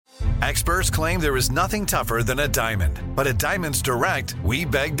Experts claim there is nothing tougher than a diamond. But at Diamonds Direct, we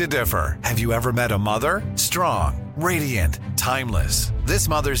beg to differ. Have you ever met a mother? Strong, radiant, timeless. This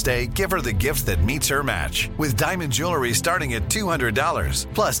Mother's Day, give her the gift that meets her match. With diamond jewelry starting at $200.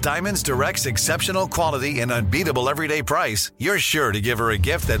 Plus Diamonds Direct's exceptional quality and unbeatable everyday price, you're sure to give her a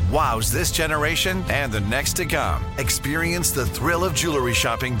gift that wows this generation and the next to come. Experience the thrill of jewelry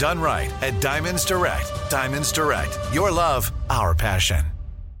shopping done right at Diamonds Direct. Diamonds Direct. Your love, our passion.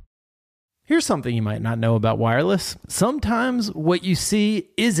 Here's something you might not know about wireless. Sometimes what you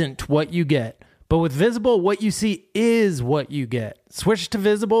see isn't what you get. But with Visible, what you see is what you get. Switch to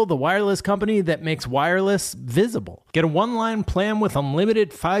Visible, the wireless company that makes wireless visible. Get a one-line plan with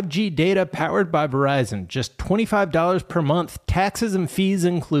unlimited 5G data powered by Verizon. Just $25 per month, taxes and fees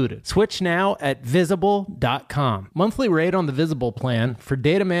included. Switch now at Visible.com. Monthly rate on the Visible plan. For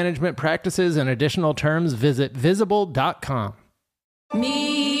data management practices and additional terms, visit Visible.com.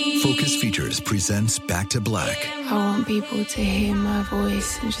 Focus Features presents Back to Black. I want people to hear my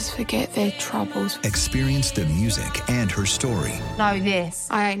voice and just forget their troubles. Experience the music and her story. Know this.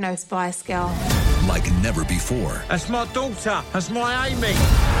 I ain't no Spice Girl. Like never before. That's my daughter. That's my Amy.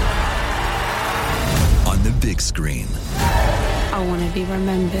 On the big screen. I want to be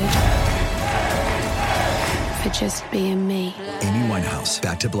remembered for just being me. Amy Winehouse,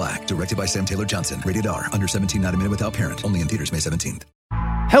 Back to Black. Directed by Sam Taylor Johnson. Rated R. Under 17, not a minute without parent. Only in theaters May 17th.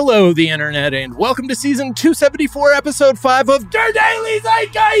 Hello, the internet, and welcome to season 274, episode 5 of Der Daily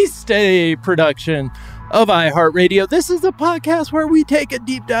Zeitgeist, a production of iHeartRadio. This is a podcast where we take a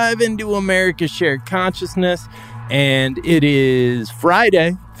deep dive into America's shared consciousness, and it is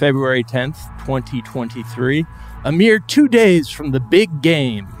Friday, February 10th, 2023, a mere 2 days from the big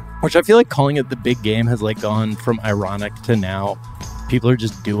game, which I feel like calling it the big game has gone from ironic to now people are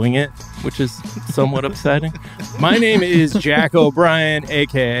just doing it, which is somewhat upsetting. My name is Jack O'Brien,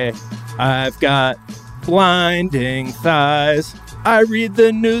 a.k.a. I've got blinding thighs. I read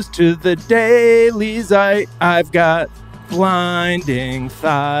the news to the Daily Zeit. I've got blinding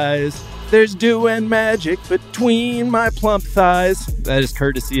thighs. There's dew and magic between my plump thighs. That is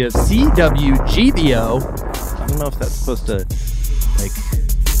courtesy of CWGBO. I don't know if that's supposed to,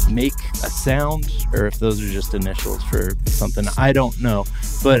 make a sound or if those are just initials for something. I don't know.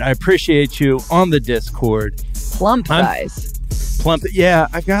 But I appreciate you on the Discord. Plump thighs. Plump. Yeah,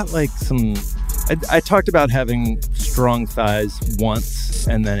 I've got some... I talked about having strong thighs once,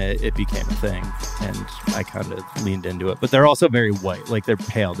 and then it became a thing, and I kind of leaned into it. But they're also very white. They're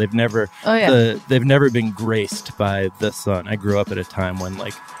pale. They've never... they've never been graced by the sun. I grew up at a time when,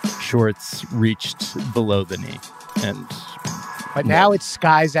 shorts reached below the knee, and... But now it's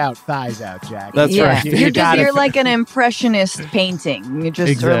skies out, thighs out, Jack. That's right. You're like an impressionist painting. You're just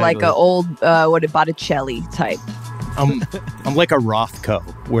exactly. Or like an old Botticelli type. I'm like a Rothko,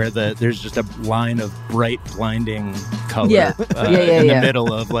 where there's just a line of bright, blinding color in the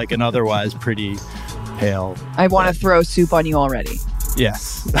middle of an otherwise pretty pale. I want to throw soup on you already.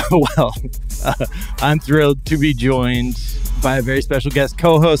 Yes. Well, I'm thrilled to be joined by a very special guest,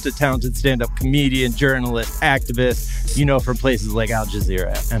 co-host, a talented stand-up comedian, journalist, activist, from places like Al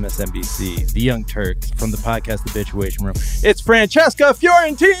Jazeera, MSNBC, The Young Turks, from the podcast The Bitchuation Room. It's Francesca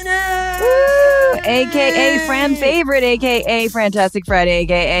Fiorentini! Woo! A.K.A. Fran Favorite, A.K.A. Fantastic Friday,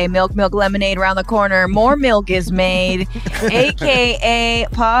 A.K.A. Milk Lemonade around the corner. More milk is made, A.K.A.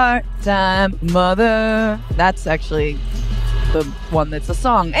 Part-Time Mother. That's actually the one that's a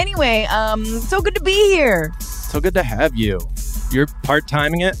song. Anyway, so good to be here. So good to have you. You're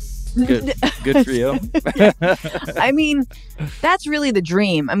part-timing it? Good for you. I mean, that's really the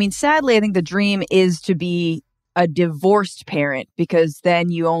dream. I mean, sadly, I think the dream is to be a divorced parent, because then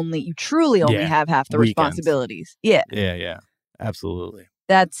you truly only have half the responsibilities. Yeah. Yeah. Absolutely.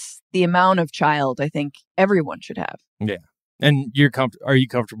 That's the amount of child I think everyone should have. Yeah. And are you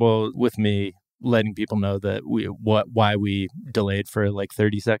comfortable with me letting people know that why we delayed for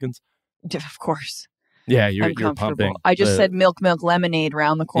 30 seconds? Of course. Yeah, you're pumping. I just said milk lemonade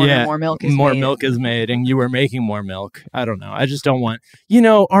around the corner. Yeah, more milk is made. More milk is made, and you were making more milk. I don't know. I just don't want.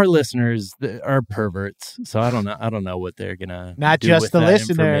 Our listeners are perverts, so I don't know what they're gonna. Not do just with the that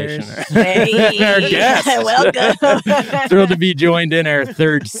listeners. Hey, our guests. Welcome. Thrilled to be joined in our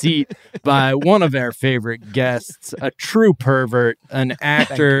third seat by one of our favorite guests, a true pervert, an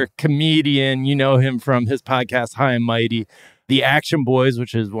actor, comedian. You know him from his podcast High and Mighty, The Action Boys,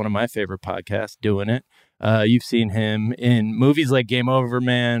 which is one of my favorite podcasts. Doing it. You've seen him in movies like Game Over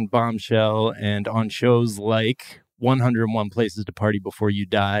Man, Bombshell, and on shows like 101 Places to Party Before You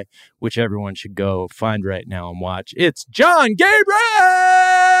Die, which everyone should go find right now and watch. It's John Gabriel!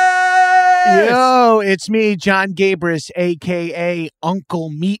 Yo, it's me, John Gabris, a.k.a.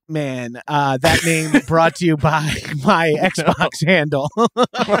 Uncle Meatman. That name brought to you by my Xbox handle.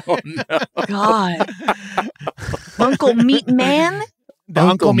 Oh, no. God. Uncle Meatman? The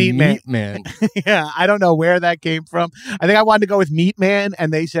Uncle Meatman. Man. I don't know where that came from. I think I wanted to go with Meatman,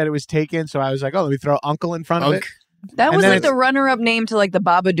 and they said it was taken, so I was like, oh, let me throw Uncle in front of it. That was like the runner-up name to like the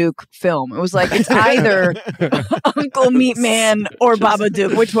Babadook film. It was like, it's either Uncle Meatman or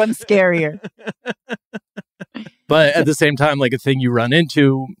Babadook. Which one's scarier? But at the same time, like a thing you run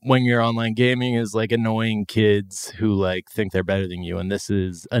into when you're online gaming is like annoying kids who like think they're better than you. And this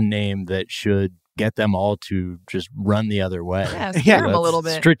is a name that should get them all to just run the other way. Yeah, scare them a little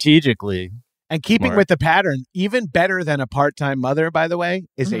bit. Strategically. And keeping with the pattern, even better than a part-time mother, by the way,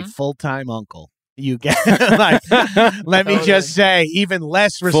 is a full-time uncle. You get like, let me just say, even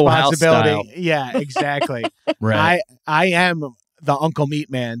less responsibility. Yeah, exactly. Right. I am the Uncle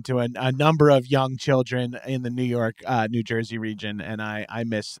Meatman to a number of young children in the New York, New Jersey region, and I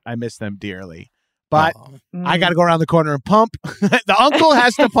miss them dearly. But I got to go around the corner and pump. The uncle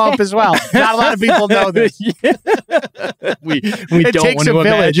has to pump as well. Not a lot of people know this. We don't want to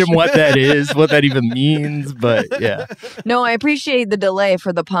imagine what that is, what that even means, but yeah. No, I appreciate the delay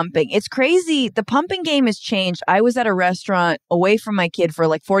for the pumping. It's crazy. The pumping game has changed. I was at a restaurant away from my kid for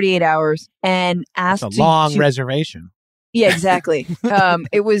like 48 hours and asked It's a long reservation. Yeah, exactly.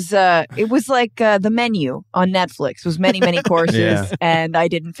 It was like the menu on Netflix. It was many courses, and I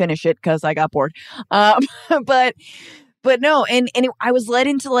didn't finish it because I got bored. But no, I was led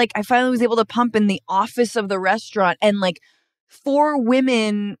into like I finally was able to pump in the office of the restaurant, and like 4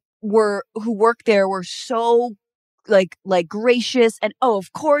 women who worked there were so like gracious and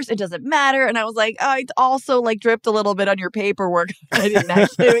of course it doesn't matter, and I was like, oh, it also like dripped a little bit on your paperwork. I didn't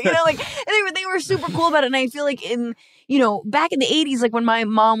actually, and they were super cool about it, and I feel like in back in the 80s, like when my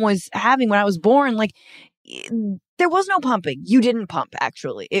mom was when I was born, like there was no pumping. You didn't pump,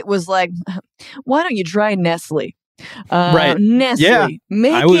 actually. It was like, why don't you try Nestle? Right. Nestle. Yeah.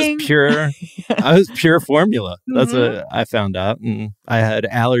 Making... I was pure formula. That's what I found out. And I had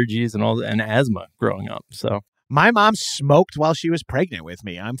allergies and asthma growing up. So my mom smoked while she was pregnant with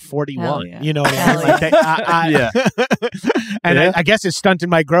me. I'm 41. Yeah. You know what I mean? And I guess it stunted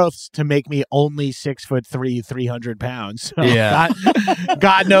my growth to make me only 6'3", 300 pounds. So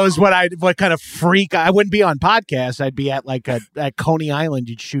God knows what kind of freak. I wouldn't be on podcasts. I'd be at like at Coney Island.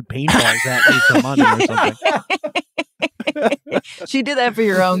 You'd shoot paintballs at me for money or something. She did that for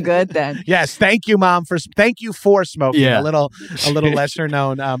your own good, then. Yes, thank you, Mom, thank you for smoking. A little lesser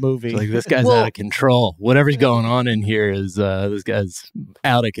known movie. Like, this guy's out of control. Whatever's going on in here is this guy's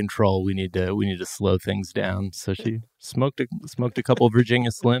out of control. We need to slow things down. So she smoked a couple of Virginia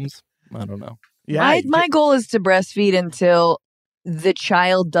Slims. I don't know. Yeah, my goal is to breastfeed until the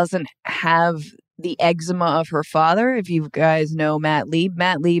child doesn't have the eczema of her father. If you guys know Matt Lieb,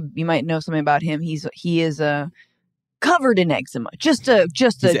 you might know something about him. He is covered in eczema. He's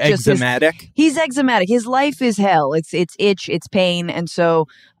eczematic. He's eczematic. His life is hell. It's itch, it's pain, and so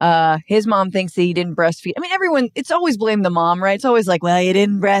his mom thinks that he didn't breastfeed. I mean, everyone. It's always blame the mom, right? It's always like, well, you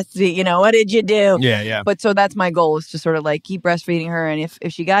didn't breastfeed. What did you do? Yeah. But so that's my goal, is to sort of like keep breastfeeding her, and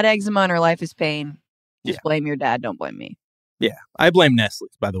if she got eczema and her life is pain, just blame your dad. Don't blame me. Yeah, I blame Nestle,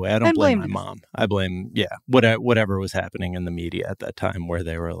 by the way. I don't blame my mom. I blame, whatever was happening in the media at that time where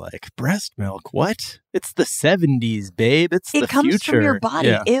they were like, breast milk, what? It's the 70s, babe. It comes future. From your body.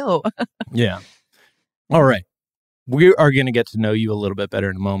 Yeah. Ew. Yeah. All right. We are going to get to know you a little bit better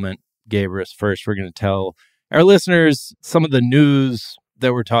in a moment. Gabrus, first, we're going to tell our listeners some of the news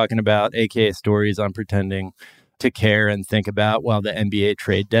that we're talking about, aka stories I'm pretending to care and think about while the NBA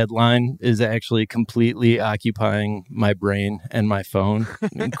trade deadline is actually completely occupying my brain and my phone.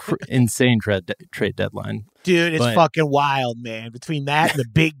 Insane trade deadline. Dude, it's fucking wild, man. Between that and the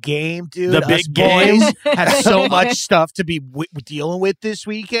big game, dude. The big game boys have so much stuff to be dealing with this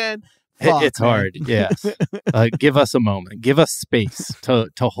weekend. It's hard, yes. Give us a moment. Give us space to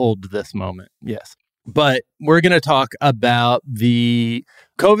hold this moment. Yes. But we're going to talk about the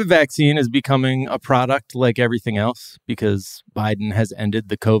COVID vaccine is becoming a product like everything else because Biden has ended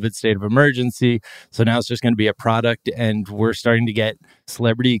the COVID state of emergency. So now it's just going to be a product, and we're starting to get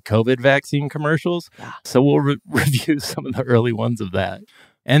celebrity COVID vaccine commercials. Yeah. So we'll review some of the early ones of that.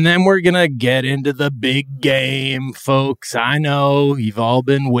 And then we're going to get into the big game, folks. I know you've all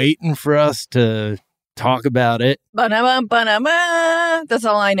been waiting for us to talk about it. Ba-na-ba, ba-na-ba. That's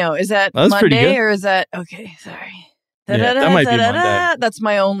all I know. Is that Monday or is that... Okay, sorry. Yeah, that might be Monday. That's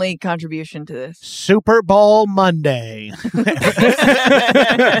my only contribution to this. Super Bowl Monday.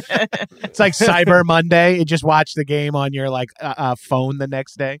 It's like Cyber Monday. You just watch the game on your phone the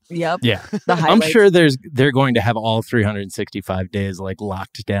next day. Yep. Yeah. The I'm sure they're going to have all 365 days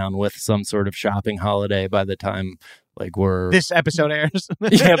locked down with some sort of shopping holiday by the time this episode airs.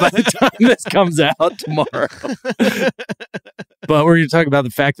 Yeah, by the time this comes out tomorrow. But we're going to talk about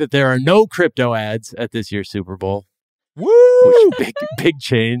the fact that there are no crypto ads at this year's Super Bowl. Woo! Which big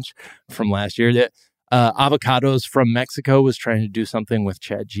change from last year. That Avocados from Mexico was trying to do something with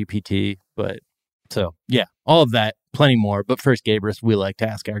ChatGPT, but so yeah, all of that, plenty more. But first, Gabrus, we like to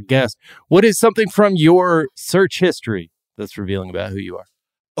ask our guest, what is something from your search history that's revealing about who you are?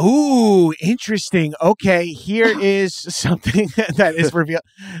 Ooh, interesting. Okay, here is something that is revealed.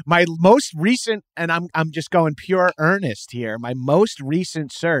 My most recent, and I'm just going pure earnest here. My most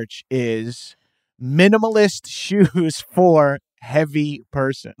recent search is minimalist shoes for heavy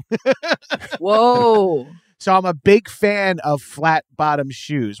person. Whoa. So I'm a big fan of flat bottom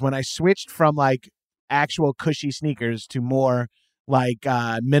shoes. When I switched from actual cushy sneakers to more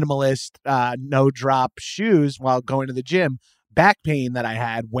minimalist no drop shoes while going to the gym, back pain that I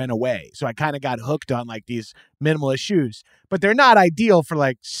had went away. So I kind of got hooked on these minimalist shoes, but they're not ideal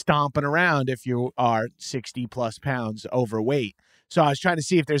for stomping around if you are 60 plus pounds overweight. So I was trying to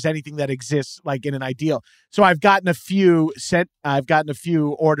see if there's anything that exists in an ideal. So I've gotten a few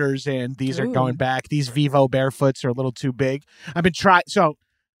orders in. These are going back. These Vivo Barefoots are a little too big. I've been trying. So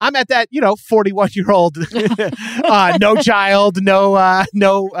I'm at that, 41-year-old, no child,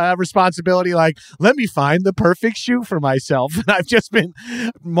 no responsibility. Let me find the perfect shoe for myself. And I've just been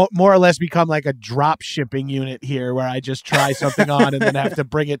more or less become a drop shipping unit here where I just try something on and then have to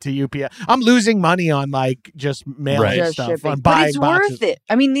bring it to UPS. I'm losing money on just mailing stuff, shipping. on buying but it's boxes. worth it.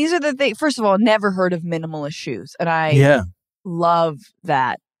 I mean, these are the things. First of all, never heard of minimalist shoes. And I love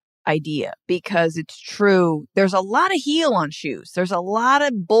that idea because it's true. There's a lot of heel on shoes. There's a lot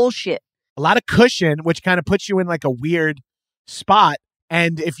of bullshit. A lot of cushion, which kind of puts you in a weird spot.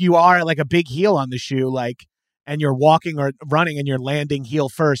 And if you are a big heel on the shoe, and you're walking or running and you're landing heel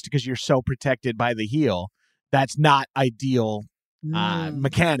first because you're so protected by the heel, that's not ideal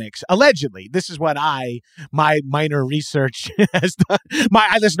mechanics. Allegedly, this is what my minor research has done.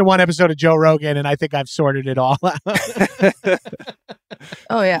 I listened to one episode of Joe Rogan and I think I've sorted it all out.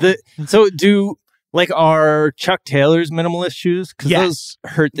 Oh yeah. So do are Chuck Taylor's minimalist shoes? Because those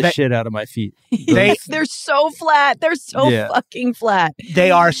hurt the shit out of my feet. They're so flat. They're so fucking flat.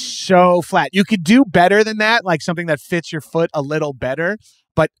 They are so flat. You could do better than that, something that fits your foot a little better.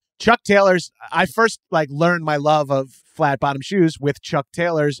 But Chuck Taylor's, I first learned my love of flat bottom shoes with Chuck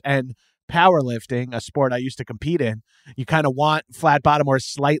Taylor's and powerlifting, a sport I used to compete in. You kind of want flat bottom or a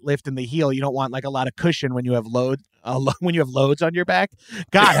slight lift in the heel. You don't want a lot of cushion when you have loads on your back.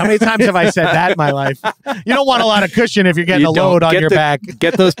 God, how many times have I said that in my life? You don't want a lot of cushion if you're getting a load on your back.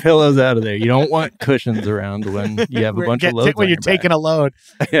 Get those pillows out of there. You don't want cushions around when you have a bunch of loads when you're taking a load.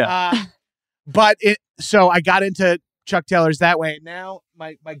 Yeah. So I got into Chuck Taylor's that way. Now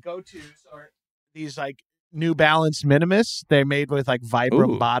my go-tos are these New Balance Minimus. They're made with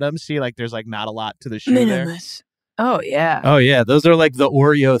Vibram bottoms. See, there's not a lot to the shoe Minimus. There. Oh yeah. Oh yeah. Those are the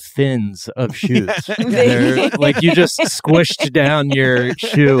Oreo thins of shoes. They're you just squished down your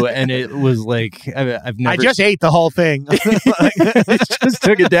shoe and it was I've never. I just ate the whole thing. Just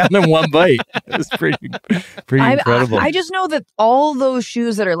took it down in one bite. It was pretty incredible. I just know that all those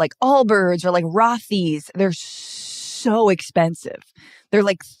shoes that are Allbirds or Rothy's, they're so expensive. They're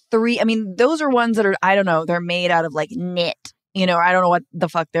those are ones that are, I don't know, they're made out of knit. I don't know what the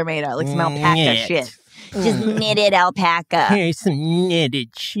fuck they're made out of. Some alpaca shit. Just knitted alpaca. Here's some knitted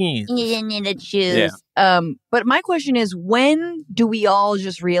shoes. Knitted shoes. Yeah. But my question is, when do we all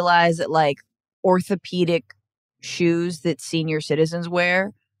just realize that orthopedic shoes that senior citizens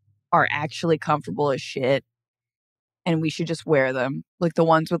wear are actually comfortable as shit? And we should just wear them, the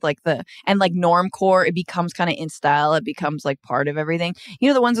ones with and normcore. It becomes kind of in style. It becomes part of everything.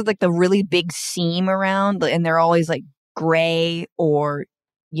 The ones with the really big seam around, and they're always gray or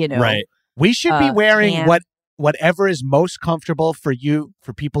right. We should be wearing whatever is most comfortable for you,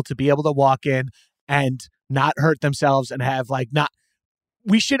 for people to be able to walk in and not hurt themselves and have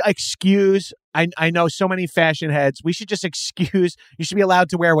we should excuse, I know so many fashion heads, we should just excuse, you should be allowed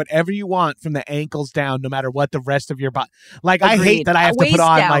to wear whatever you want from the ankles down, no matter what the rest of your body. Agreed. I hate that I have to put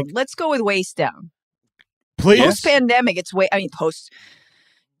on down. Let's go with waist down. Please. Post-pandemic,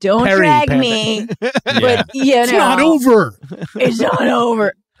 don't drag me. But, it's not over. It's not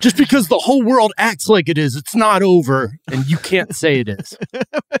over. Just because the whole world acts like it is, it's not over. And you can't say it is.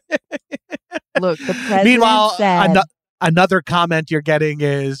 Look, the president Meanwhile, said... Another comment you're getting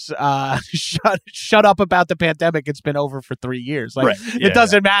is shut up about the pandemic. It's been over for 3 years. Like it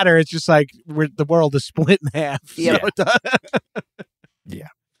doesn't matter. It's just like the world is split in half. Yeah. So Yeah.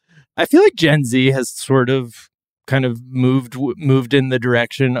 I feel like Gen Z has sort of kind of moved in the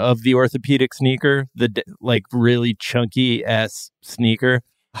direction of the orthopedic sneaker, the like really chunky ass sneaker.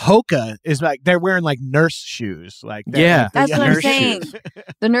 Hoka is like they're wearing like nurse shoes. Like that's what I'm saying.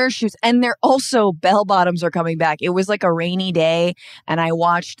 The nurse shoes, and they're also bell bottoms are coming back. It was like a rainy day, and I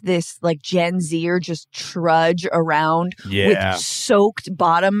watched this like Gen Zer just trudge around with soaked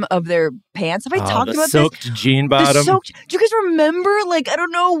bottom of their pants. Have I talked about soaked this? Jean bottom? Do you guys remember? Like I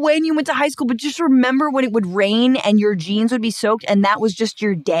don't know when you went to high school, but just remember when it would rain and your jeans would be soaked, and that was just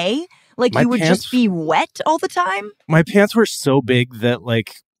your day. Like you would just be wet all the time. My pants were so big that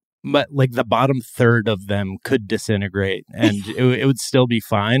like the bottom third of them could disintegrate and it would still be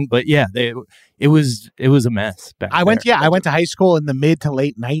fine. But yeah, it was a mess back I went to high school in the mid to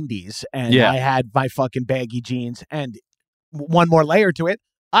late 90s and I had my fucking baggy jeans, and one more layer to it,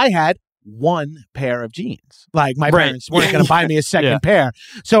 I had one pair of jeans. Like my parents weren't going to buy me a second pair.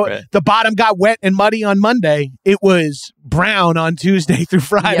 So the bottom got wet and muddy on Monday. It was brown on Tuesday through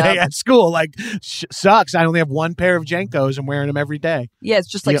Friday at school. Like sucks. I only have one pair of Jenkos. I'm wearing them every day. Yeah, it's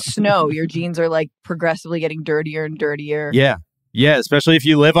just like snow. Your jeans are like progressively getting dirtier and dirtier. Yeah. Yeah, especially if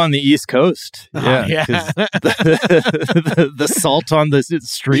you live on the East Coast. Yeah. The salt on the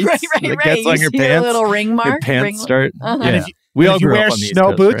streets that gets on your pants. A little ring mark. Your pants start. Uh-huh. We all if you grew wear up on the East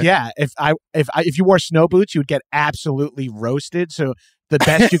snow Coast, boots, right? if you wore snow boots, you would get absolutely roasted. So the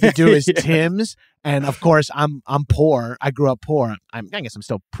best you could do is Tim's, and of course, I'm poor. I grew up poor. I guess I'm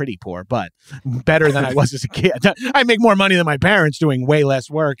still pretty poor, but better than I was as a kid. I make more money than my parents doing way less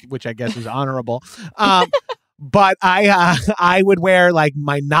work, which I guess is honorable. But I would wear like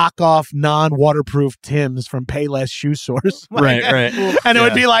my knockoff non-waterproof Timbs from Payless shoe stores. Right. And it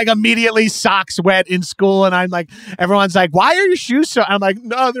would be like immediately socks wet in school. And I'm like, everyone's like, why are your shoes so? I'm like,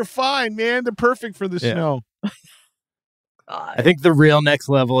 no, they're fine, man. They're perfect for the snow. I think the real next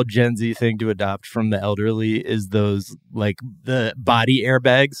level Gen Z thing to adopt from the elderly is those like the body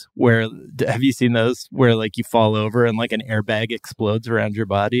airbags where, have you seen those where like you fall over and like an airbag explodes around your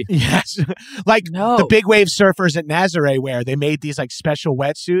body? Yes. Like the big wave surfers at Nazare wear, they made these like special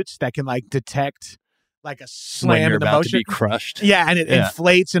wetsuits that can like detect like a slam in the motion. To be crushed. Yeah, and it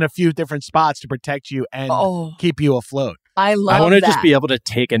inflates in a few different spots to protect you and keep you afloat. I want to just be able to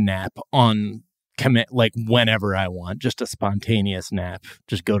take a nap on like whenever I want, just a spontaneous nap,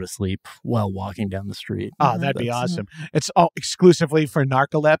 just go to sleep while walking down the street. Oh, that'd be awesome. It's all exclusively for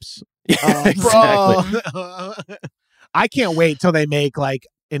narcolepsy. Exactly. I can't wait till they make like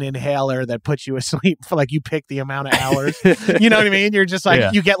an inhaler that puts you asleep for like you pick the amount of hours. You know what I mean? You're just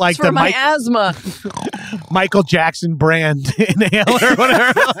like you get like it's for my asthma. Michael Jackson brand inhaler,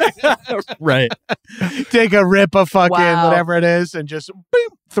 whatever. Right. Take a rip of fucking whatever it is and just boom,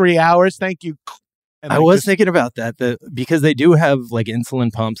 3 hours. Thank you. I was thinking about that because they do have like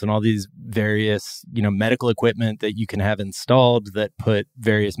insulin pumps and all these various, medical equipment that you can have installed that put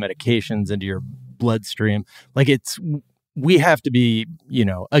various medications into your bloodstream. Like we have to be,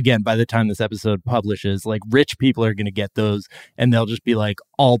 again, by the time this episode publishes, like rich people are going to get those and they'll just be like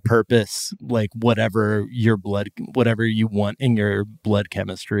all purpose, like whatever you want in your blood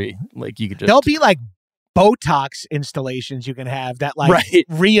chemistry. Like you could just. They'll be like Botox installations you can have that like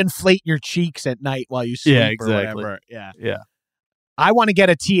reinflate your cheeks at night while you sleep or whatever. Yeah. I want to get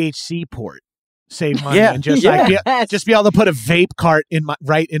a THC port, save money, and just just be able to put a vape cart in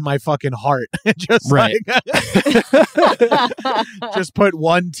my fucking heart. Just just put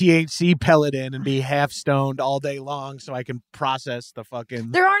one THC pellet in and be half stoned all day long so I can process the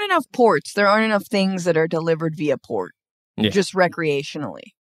fucking. There aren't enough ports. There aren't enough things that are delivered via port, just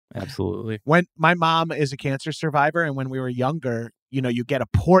recreationally. Absolutely. When my mom is a cancer survivor, and when we were younger, you get a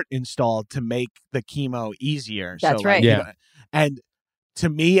port installed to make the chemo easier. That's right. And to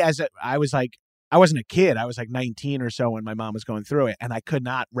me, I wasn't a kid. I was like 19 or so when my mom was going through it, and I could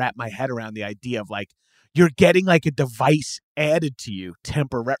not wrap my head around the idea of like you're getting like a device added to you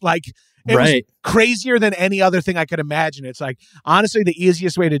temporarily. Like it was crazier than any other thing I could imagine. It's like, honestly, the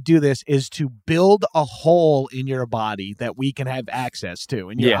easiest way to do this is to build a hole in your body that we can have access to.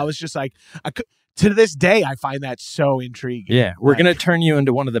 And I was just like, to this day, I find that so intriguing. Yeah, we're going to turn you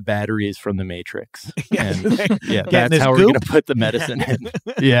into one of the batteries from the Matrix. And that's how we're going to put the medicine in.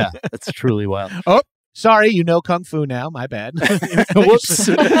 Yeah, that's truly wild. Oh, sorry, Kung Fu now. My bad. Whoops.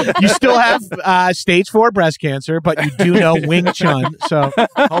 You still have stage 4 breast cancer, but you do know Wing Chun. So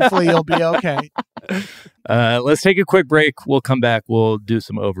hopefully you'll be okay. Let's take a quick break. We'll come back. We'll do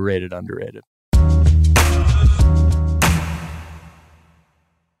some overrated, underrated.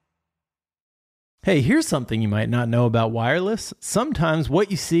 Hey, here's something you might not know about wireless. Sometimes what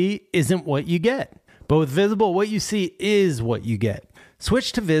you see isn't what you get. But with Visible, what you see is what you get.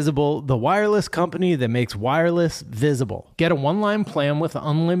 Switch to Visible, the wireless company that makes wireless visible. Get a one-line plan with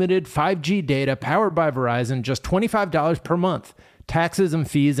unlimited 5G data powered by Verizon, just $25 per month. Taxes and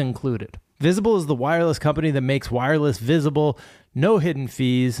fees included. Visible is the wireless company that makes wireless visible. No hidden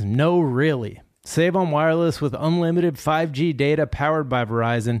fees, no really. Save on wireless with unlimited 5G data powered by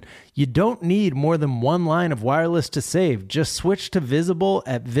Verizon. You don't need more than one line of wireless to save. Just switch to Visible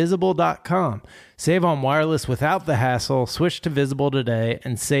at Visible.com. Save on wireless without the hassle. Switch to Visible today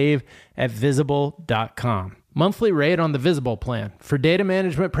and save at Visible.com. Monthly rate on the Visible plan. For data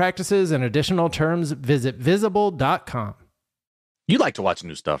management practices and additional terms, visit Visible.com. You like to watch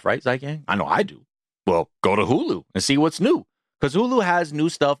new stuff, right, Zygang? I know I do. Well, go to Hulu and see what's new. Because Hulu has new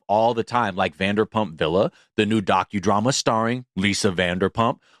stuff all the time, like Vanderpump Villa, the new docudrama starring Lisa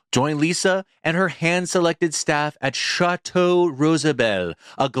Vanderpump. Join Lisa and her hand-selected staff at Chateau Rosabelle,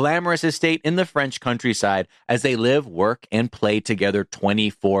 a glamorous estate in the French countryside, as they live, work, and play together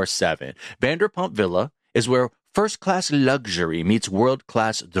 24/7. Vanderpump Villa is where first-class luxury meets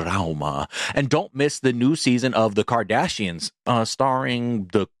world-class drama. And don't miss the new season of The Kardashians, starring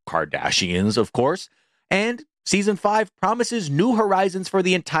the Kardashians, of course. And Season 5 promises new horizons for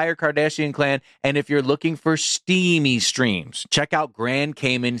the entire Kardashian clan. And if you're looking for steamy streams, check out Grand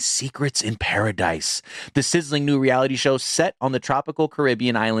Cayman Secrets in Paradise, the sizzling new reality show set on the tropical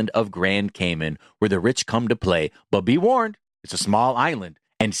Caribbean island of Grand Cayman, where the rich come to play. But be warned, it's a small island,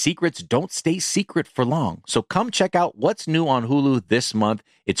 and secrets don't stay secret for long. So come check out what's new on Hulu this month.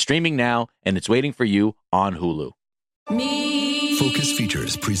 It's streaming now, and it's waiting for you on Hulu. Focus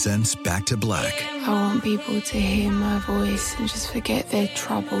Features presents Back to Black. I want people to hear my voice and just forget their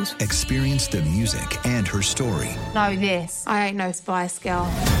troubles. Experience the music and her story Know this, I ain't no Spice Girl.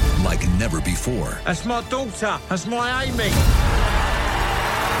 like never before. That's my daughter. That's my Amy.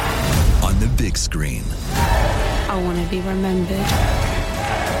 On the big screen. I want to be remembered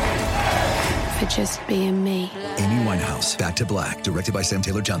for just being me. Amy Winehouse, Back to Black, directed by Sam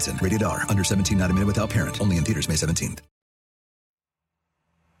Taylor Johnson. Rated R, under 17, not a minute without parent. Only in theaters May 17th.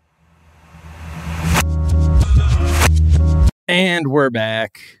 And we're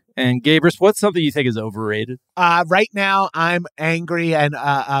back. And Gabrus, what's something you think is overrated? Right now, I'm angry and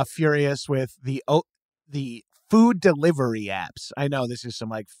furious with the food delivery apps. I know this is some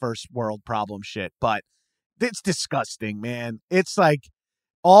like first world problem shit, but it's disgusting, man. It's like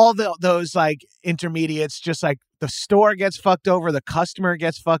all those like intermediates, just like the store gets fucked over, the customer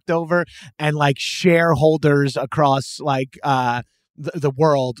gets fucked over, and like shareholders across like the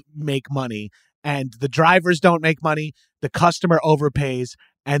world make money, and the drivers don't make money. The customer overpays,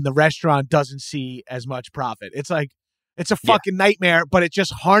 and the restaurant doesn't see as much profit. It's like, it's a fucking nightmare, but it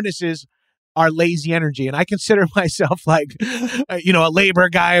just harnesses our lazy energy. And I consider myself like, a labor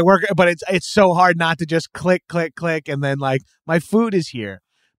guy, but it's so hard not to just click, and then like my food is here.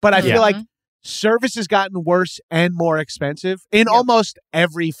 But I feel like service has gotten worse and more expensive in almost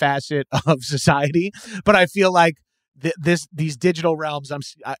every facet of society. But I feel like these digital realms,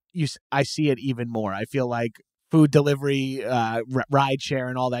 I see it even more. I feel like food delivery, ride share,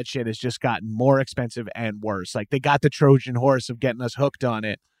 and all that shit has just gotten more expensive and worse. Like they got the Trojan horse of getting us hooked on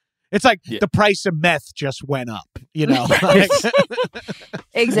it. It's like the price of meth just went up,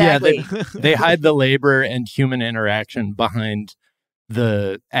 Exactly. Yeah, they hide the labor and human interaction behind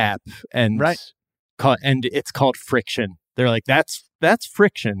the app, and and it's called friction. They're like, that's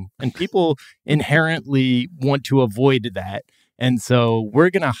friction, and people inherently want to avoid that. And so we're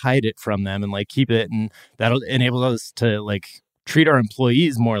going to hide it from them and like keep it. And that'll enable us to like treat our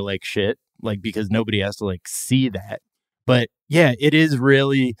employees more like shit, like because nobody has to like see that. But yeah, it is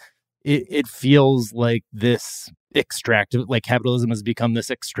really, it feels like this extractive, like capitalism has become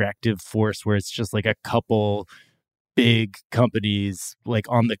this extractive force where it's just like a couple big companies like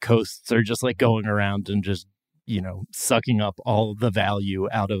on the coasts are just like going around and just, sucking up all the value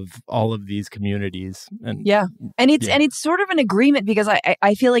out of all of these communities. And it's sort of an agreement, because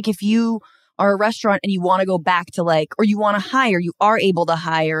I feel like if you are a restaurant and you want to go back to like, or you want to hire, you are able to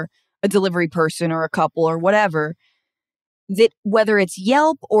hire a delivery person or a couple or whatever, that whether it's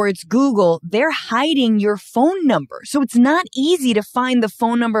Yelp or it's Google, they're hiding your phone number. So it's not easy to find the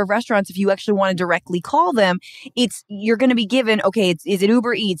phone number of restaurants if you actually want to directly call them. You're going to be given, okay, is it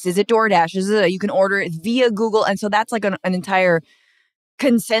Uber Eats? Is it DoorDash? You can order it via Google. And so that's like an entire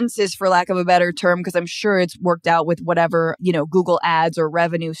consensus, for lack of a better term, because I'm sure it's worked out with whatever, Google ads or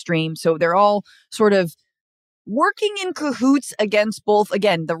revenue stream. So they're all sort of working in cahoots against both,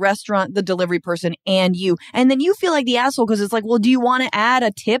 again, the restaurant, the delivery person, and you. And then you feel like the asshole because it's like, well, do you want to add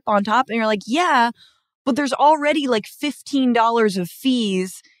a tip on top? And you're like, yeah, but there's already like $15 of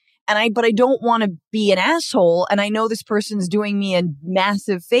fees. But I don't want to be an asshole. And I know this person's doing me a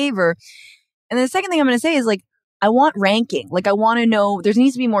massive favor. And the second thing I'm going to say is like, I want ranking. Like, I want to know, there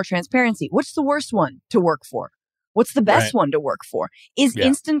needs to be more transparency. What's the worst one to work for? What's the best one to work for? Is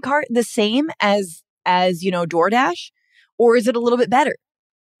Instacart the same as DoorDash? Or is it a little bit better?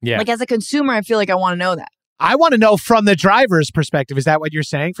 Yeah. Like, as a consumer, I feel like I want to know that. I want to know from the driver's perspective. Is that what you're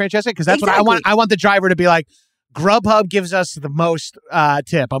saying, Francesca? Because that's what I want. I want the driver to be like, Grubhub gives us the most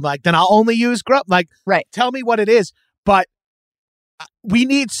tip. I'm like, then I'll only use Grub. Like, tell me what it is. But we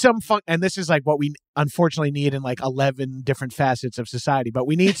need some fun. And this is like what we unfortunately need in like 11 different facets of society. But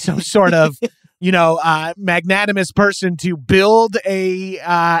we need some sort of, magnanimous person to build a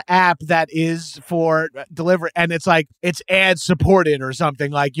app that is for delivery. And it's like, it's ad supported or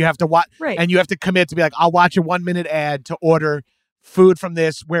something. Like you have to watch and you have to commit to be like, I'll watch a 1-minute ad to order food from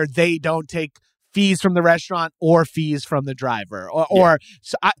this where they don't take fees from the restaurant or fees from the driver.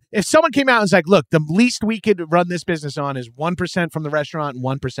 If someone came out and was like, look, the least we could run this business on is 1% from the restaurant and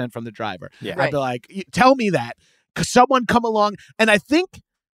 1% from the driver. Yeah. I'd be like, tell me that. Because someone come along. And I think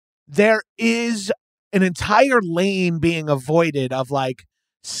there is an entire lane being avoided of like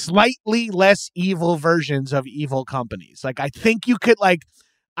slightly less evil versions of evil companies. Like, I think you could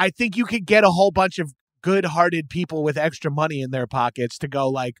get a whole bunch of good-hearted people with extra money in their pockets to go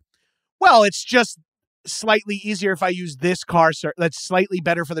like, well, it's just slightly easier if I use this car service. That's slightly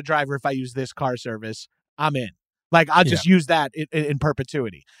better for the driver if I use this car service. I'm in. Like, I'll just use that in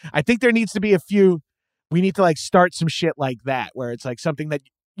perpetuity. I think there needs to be we need to like start some shit like that where it's like something that,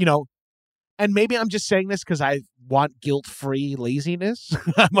 and maybe I'm just saying this because I want guilt-free laziness,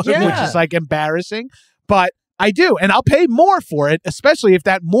 which is like embarrassing, but I do. And I'll pay more for it, especially if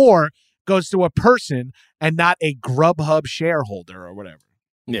that more goes to a person and not a Grubhub shareholder or whatever.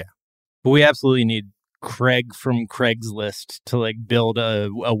 Yeah. But we absolutely need Craig from Craigslist to like build a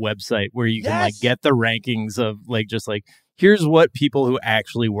website where you can like get the rankings of like just like here's what people who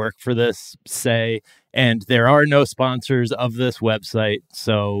actually work for this say, and there are no sponsors of this website,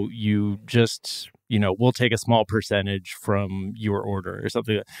 so you just we'll take a small percentage from your order or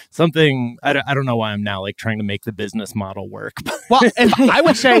something. I don't know why I'm now like trying to make the business model work. Well, and I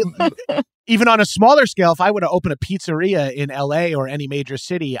would say even on a smaller scale, if I were to open a pizzeria in LA or any major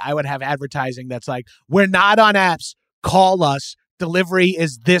city, I would have advertising that's like, we're not on apps, call us. Delivery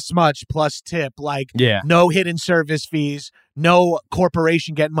is this much plus tip. Like, no hidden service fees, no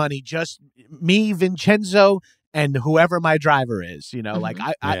corporation get money, just me, Vincenzo, and whoever my driver is, like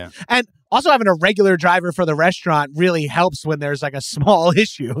and also having a regular driver for the restaurant really helps when there's like a small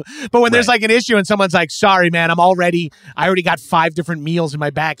issue. But when there's like an issue and someone's like, sorry, man, I already got 5 different meals in my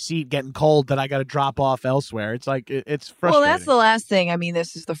back seat getting cold that I got to drop off elsewhere. It's like, it's frustrating. Well, that's the last thing. I mean,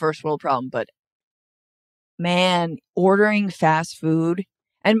 this is the first world problem, but man, ordering fast food,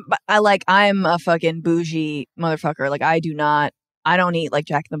 and I'm a fucking bougie motherfucker. Like, I don't eat like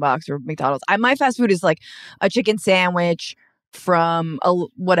Jack in the Box or McDonald's. My fast food is like a chicken sandwich from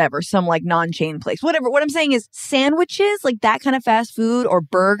some like non-chain place. Whatever. What I'm saying is sandwiches, like that kind of fast food or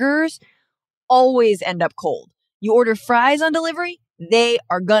burgers, always end up cold. You order fries on delivery, they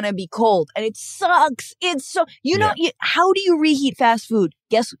are gonna be cold, and it sucks. It's so how do you reheat fast food?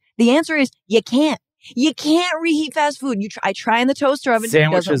 Guess the answer is you can't. You can't reheat fast food. I try in the toaster oven.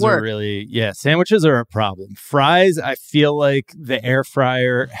 Sandwiches it doesn't work. Sandwiches are a problem. Fries, I feel like the air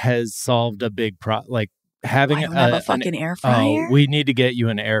fryer has solved a big problem. Like having a fucking air fryer. Oh, we need to get you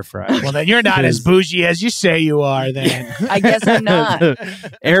an air fryer. Well, then you're not as bougie as you say you are. Then I guess I'm not.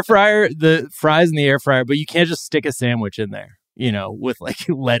 Air fryer, the fries in the air fryer, but you can't just stick a sandwich in there. With like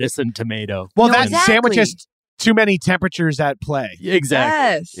lettuce and tomato. Well, sandwich has too many temperatures at play.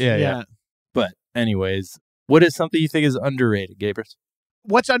 Exactly. Yes. Yeah. But anyways, what is something you think is underrated, Gabrus?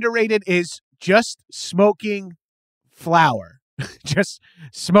 What's underrated is just smoking flower, just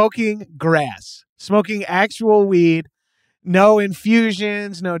smoking grass, smoking actual weed, no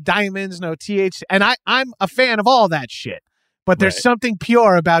infusions, no diamonds, no THC. And I'm a fan of all that shit. But there's something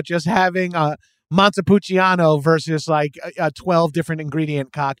pure about just having a Montepulciano versus like a 12 different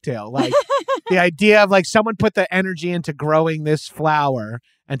ingredient cocktail. Like the idea of like someone put the energy into growing this flower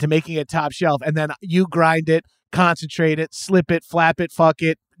and to making it top shelf, and then you grind it, concentrate it, slip it, flap it, fuck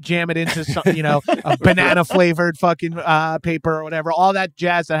it, jam it into some, a banana flavored fucking paper or whatever. All that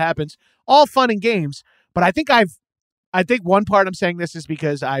jazz that happens, all fun and games. But I think one part I'm saying this is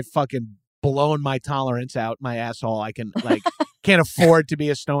because I've fucking blown my tolerance out my asshole. I can can't afford to be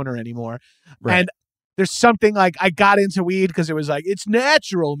a stoner anymore. Right. And there's something like I got into weed because it was like, it's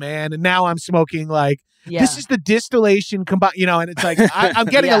natural, man. And now I'm smoking like, this is the distillation combined, and it's like, I'm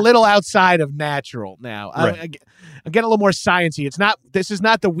getting a little outside of natural now. Right. I'm getting a little more sciencey. This is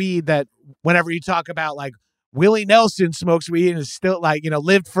not the weed that whenever you talk about like Willie Nelson smokes weed and is still like,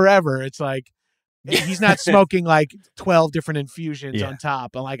 lived forever. It's like, he's not smoking like 12 different infusions on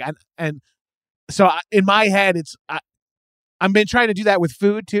top. And like, so in my head, I've been trying to do that with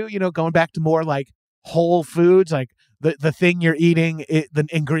food too, going back to more like whole foods, like the thing you're eating, the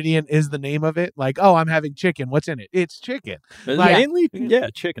ingredient is the name of it. Like, oh, I'm having chicken. What's in it? It's chicken. Mainly,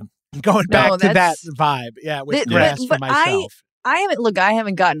 chicken. Going back to that vibe. Yeah, with grass for myself. I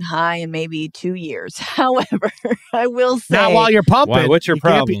haven't gotten high in maybe 2 years. However, I will say. Not while you're pumping. Why, what's your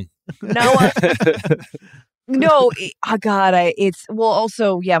problem? No,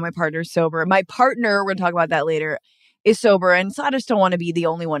 my partner's sober. My partner, we're going to talk about that later, is sober. And so I just don't want to be the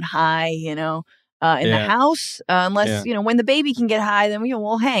only one high, in the house. Unless, when the baby can get high, then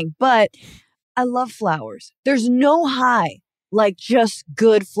we'll hang. But I love flowers. There's no high like just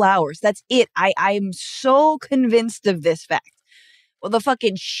good flowers. That's it. I'm so convinced of this fact. Well, the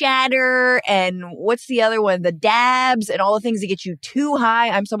fucking shatter and what's the other one? The dabs and all the things that get you too high.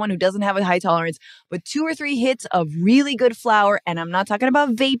 I'm someone who doesn't have a high tolerance, but 2 or 3 hits of really good flower. And I'm not talking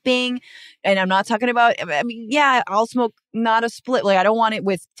about vaping and I'm not talking about, I'll smoke not a split. Like I don't want it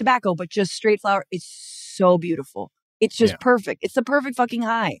with tobacco, but just straight flower. It's so beautiful. It's just perfect. It's the perfect fucking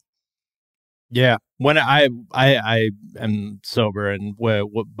high. Yeah, when I am sober,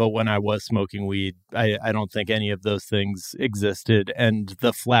 but when I was smoking weed, I don't think any of those things existed, and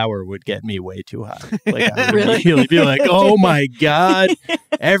the flower would get me way too high. Like I would really be like, oh my god,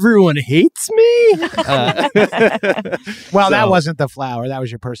 everyone hates me. Well, that wasn't the flower; that was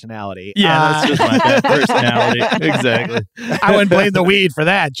your personality. Yeah, that's just my bad personality. Exactly. I wouldn't blame the weed for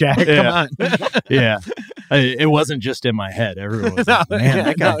that, Jack. Come on. Yeah. It wasn't just in my head. Everyone was like, man,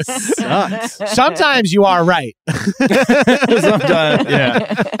 that guy sucks. Sometimes you are right. Sometimes,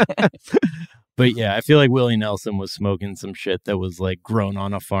 yeah. But yeah, I feel like Willie Nelson was smoking some shit that was like grown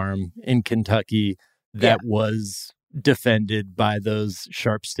on a farm in Kentucky that was defended by those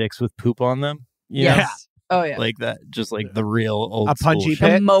sharp sticks with poop on them. You know? Oh, yeah. Like that, just like the real old a punchy school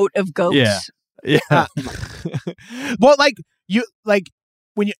pit. A moat of goats. Yeah. Well,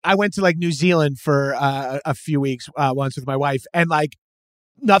 I went to like New Zealand for a few weeks once with my wife, and like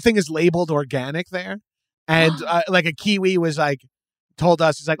nothing is labeled organic there, and like a Kiwi was like told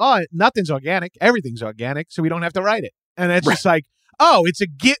us, it's like, oh, nothing's organic, everything's organic, so we don't have to write it, and it's just like, oh, it's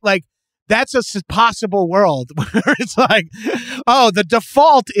that's a possible world where it's like, oh, the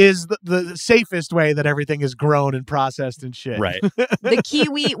default is the safest way that everything is grown and processed and shit. Right. The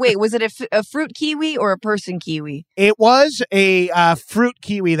kiwi, wait, was it a fruit kiwi or a person kiwi? It was a fruit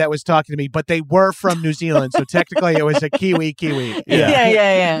kiwi that was talking to me, but they were from New Zealand, so technically it was a kiwi.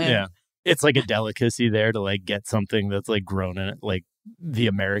 Yeah. It's like a delicacy there to like get something that's like grown in it, like the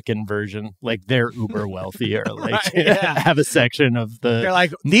American version, like they're uber wealthy or like have a section of they're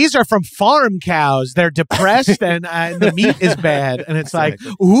like, these are from farm cows, they're depressed and the meat is bad, and it's like,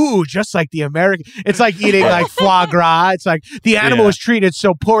 ooh, just like the American, it's like eating like foie gras, it's like the animal was treated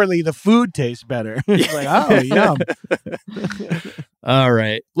so poorly the food tastes better. It's like, oh, yum. All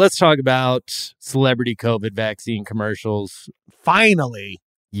right, let's talk about celebrity COVID vaccine commercials. Finally.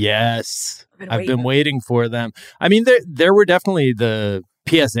 Yes, I've been waiting for them. I mean, there were definitely the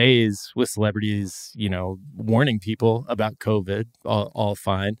PSAs with celebrities, warning people about COVID, all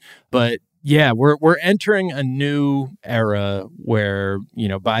fine. But yeah, we're entering a new era where,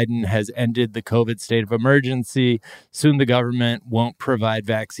 Biden has ended the COVID state of emergency. Soon the government won't provide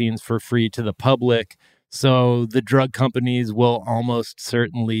vaccines for free to the public. So the drug companies will almost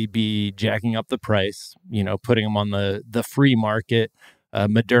certainly be jacking up the price, putting them on the free market.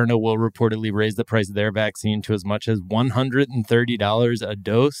 Moderna will reportedly raise the price of their vaccine to as much as $130 a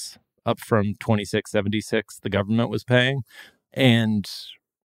dose, up from $26.76 the government was paying. And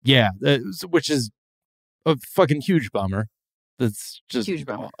which is a fucking huge bummer. That's just huge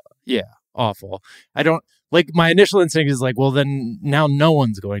bummer. Awful. I don't like, my initial instinct is like, well, then now no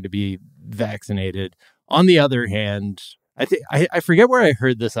one's going to be vaccinated. On the other hand, I forget where I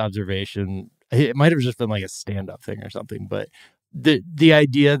heard this observation. It might have just been like a stand-up thing or something, but the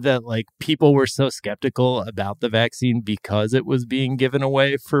idea that like people were so skeptical about the vaccine because it was being given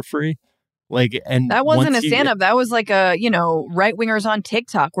away for free. Like, and that wasn't a stand up. That was like a, right wingers on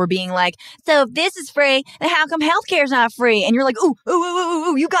TikTok were being like, so if this is free, then how come healthcare is not free? And you're like,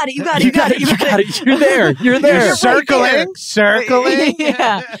 ooh, you got it. You got it. You're there. You're You're circling.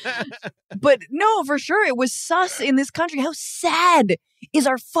 Yeah. But no, for sure. It was sus in this country. How sad is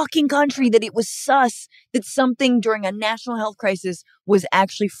our fucking country that it was sus that something during a national health crisis was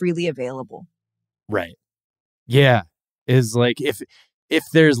actually freely available. Right. Yeah. Is like, if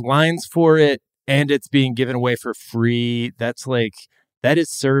there's lines for it and it's being given away for free, that is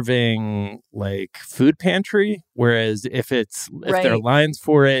serving like food pantry. Whereas if there are lines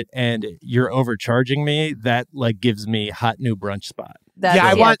for it and you're overcharging me, that like gives me hot new brunch spot.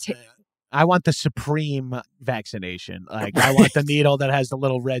 I want the supreme vaccination. Like I want the needle that has the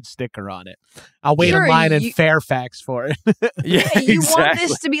little red sticker on it. I'll wait in line in Fairfax for it. Yeah, you want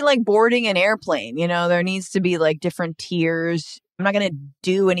this to be like boarding an airplane. There needs to be like different tiers. I'm not going to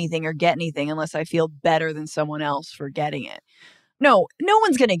do anything or get anything unless I feel better than someone else for getting it. No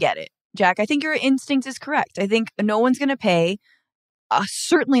one's going to get it, Jack. I think your instinct is correct. I think no one's going to pay,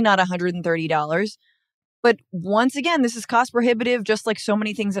 certainly not $130. But once again, this is cost prohibitive, just like so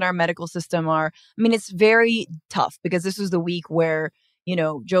many things in our medical system are. I mean, it's very tough because this was the week where,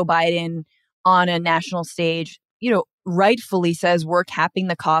 Joe Biden on a national stage, rightfully says we're capping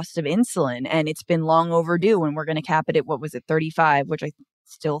the cost of insulin and it's been long overdue and we're going to cap it at, what was it, 35, which I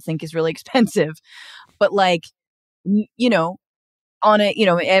still think is really expensive. But like,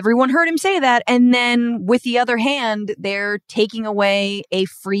 everyone heard him say that. And then with the other hand, they're taking away a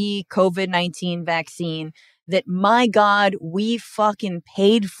free COVID-19 vaccine that, my God, we fucking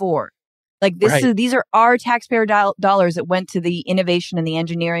paid for. Like these are our taxpayer dollars that went to the innovation and the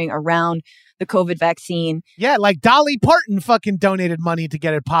engineering around the COVID vaccine. Yeah, like Dolly Parton fucking donated money to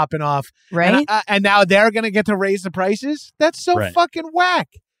get it popping off. Right. And now they're going to get to raise the prices? That's so fucking whack.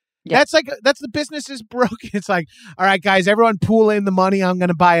 Yeah. That's the business is broken. It's like, all right, guys, everyone pool in the money. I'm going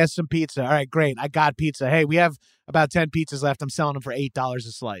to buy us some pizza. All right, great. I got pizza. Hey, we have about 10 pizzas left. I'm selling them for $8 a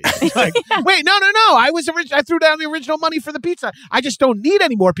slice. It's like, wait, no. I threw down the original money for the pizza. I just don't need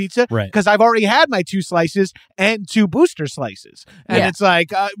any more pizza because I've already had my 2 slices and 2 booster slices. And it's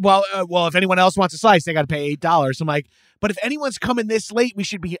like, well, if anyone else wants a slice, they got to pay $8. I'm like, but if anyone's coming this late, we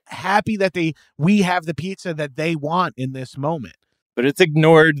should be happy that we have the pizza that they want in this moment. But it's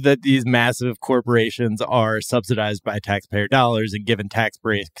ignored that these massive corporations are subsidized by taxpayer dollars and given tax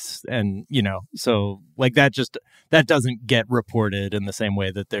breaks. And, so like that doesn't get reported in the same way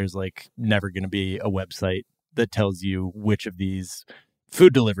that there's like never going to be a website that tells you which of these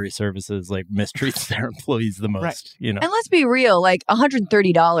food delivery services like mistreats their employees the most, And let's be real, like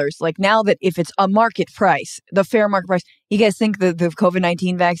 $130, like now that if it's a market price, the fair market price, you guys think the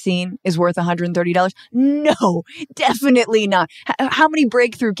COVID-19 vaccine is worth $130? No, definitely not. How many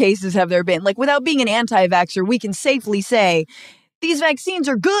breakthrough cases have there been? Like without being an anti-vaxxer, we can safely say these vaccines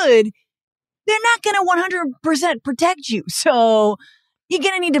are good. They're not going to 100% protect you. So you're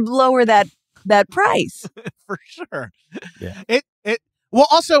going to need to lower that price. For sure. Yeah. Well,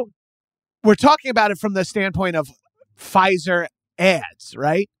 also, we're talking about it from the standpoint of Pfizer ads,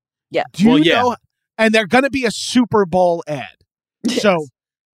 right? Yeah. Do you know? And they're going to be a Super Bowl ad. Yes. So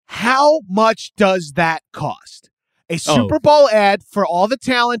how much does that cost? A Super Bowl ad for all the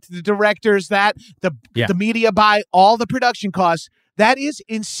talent, the directors, the media buy, all the production costs. That is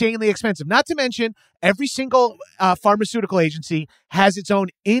insanely expensive. Not to mention, every single pharmaceutical agency has its own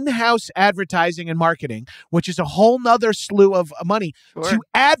in-house advertising and marketing, which is a whole nother slew of money to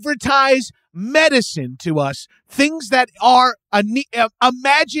advertise medicine to us. Things that are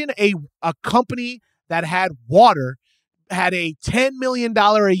imagine a company that had water had a $10 million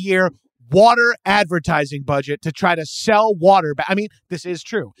a year water advertising budget to try to sell water. I mean, this is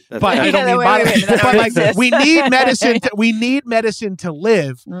true, but I don't mean bottom. But like, we need medicine. We need medicine to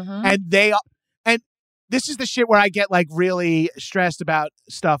live, and this is the shit where I get like really stressed about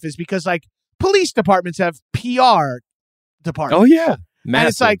stuff is because like police departments have PR departments. Oh yeah, massive, and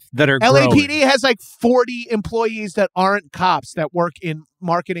it's like that are LAPD growing. has like 40 employees that aren't cops that work in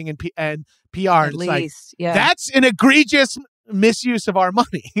marketing and PR. At least, that's an egregious misuse of our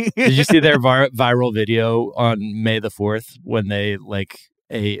money. Did you see their viral video on May the 4th when they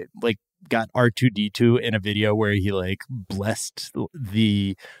got R2-D2 in a video where he like blessed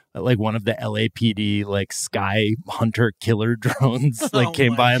the one of the LAPD like Sky Hunter killer drones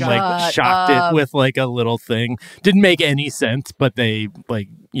came by and like shocked it with like a little thing. Didn't make any sense, but they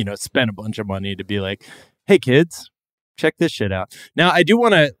spent a bunch of money to be like, hey kids, check this shit out. Now I do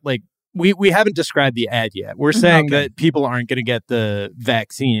want to we haven't described the ad yet. We're saying that people aren't going to get the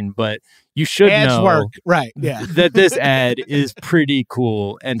vaccine, but you should Ads know work. Right. Yeah. that this ad is pretty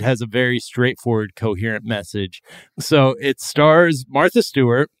cool and has a very straightforward, coherent message. So it stars Martha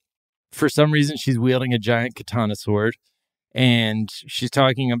Stewart. For some reason, she's wielding a giant katana sword, and she's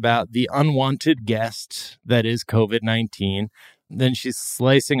talking about the unwanted guest that is COVID-19. Then she's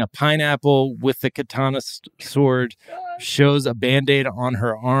slicing a pineapple with the katana sword, shows a Band-Aid on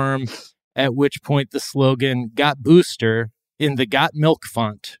her arm, at which point the slogan "Got Booster" in the Got Milk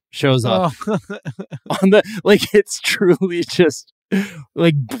font shows up on the, like, it's truly just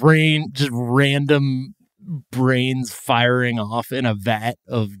like just random brains firing off in a vat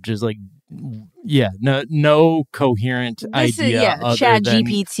of just like, no coherent idea. Is Chat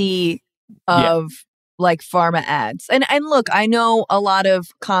GPT of like pharma ads. And look, I know a lot of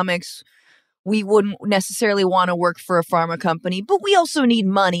comics, we wouldn't necessarily want to work for a pharma company, but we also need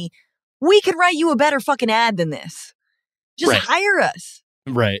money. We could write you a better fucking ad than this. Just hire us.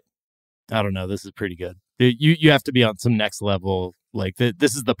 Right. I don't know. This is pretty good. You have to be on some next level. Like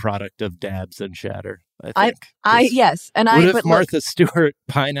this is the product of dabs and shatter. I think. Yes. And what if Martha Stewart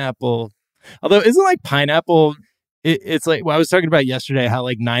pineapple? Although isn't like pineapple, it's like I was talking about yesterday how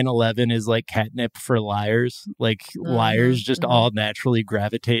like 9/11 is like catnip for liars. Like liars just all naturally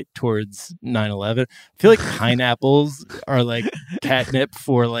gravitate towards 9/11. I feel like pineapples are like catnip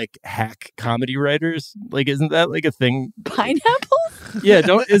for like hack comedy writers. Like, isn't that like a thing? Pineapples? Yeah,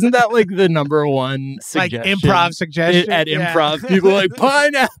 isn't that like the number one suggestion? Like improv suggestion? At improv, people are like,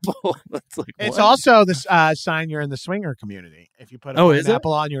 pineapple. It's also the sign you're in the swinger community. If you put a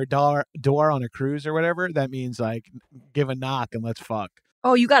pineapple on your door on a cruise or whatever, that means like give a knock and let's fuck.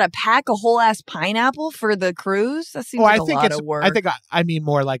 Oh, you got to pack a whole ass pineapple for the cruise? That seems like a lot of work. I mean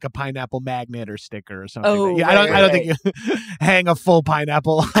more like a pineapple magnet or sticker or something. Oh, I don't think you hang a full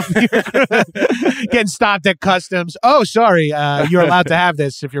pineapple off getting stopped at customs. Oh, sorry, you're allowed to have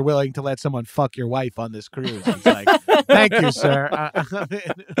this if you're willing to let someone fuck your wife on this cruise. It's like, thank you, sir.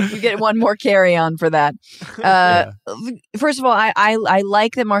 You get one more carry-on for that. First of all, I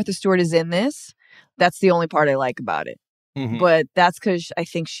like that Martha Stewart is in this. That's the only part I like about it. Mm-hmm. But that's because I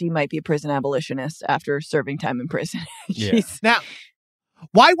think she might be a prison abolitionist after serving time in prison. Now,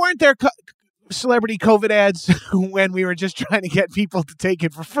 why weren't there celebrity COVID ads when we were just trying to get people to take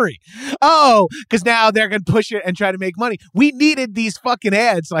it for free? Oh, because now they're going to push it and try to make money. We needed these fucking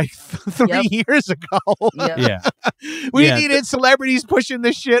ads like 3 years ago. Yeah. We needed celebrities pushing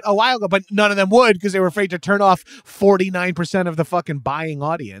this shit a while ago, but none of them would because they were afraid to turn off 49% of the fucking buying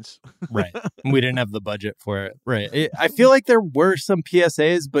audience. Right. We didn't have the budget for it. Right. I feel like there were some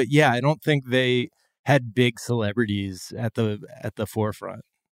PSAs, but I don't think they had big celebrities at the forefront.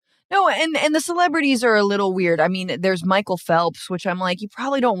 No, and the celebrities are a little weird. I mean, there's Michael Phelps, which I'm like, you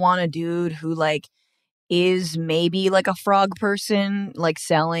probably don't want a dude who like is maybe like a frog person, like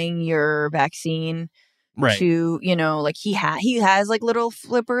selling your vaccine to, like he has like little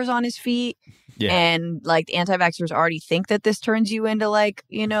flippers on his feet. Yeah. And like the anti-vaxxers already think that this turns you into like,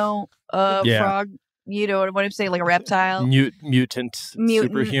 a frog. You know what I'm saying? Like a reptile. Mutant,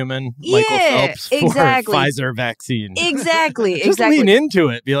 superhuman, Michael Phelps for Pfizer vaccine. Exactly. Just lean into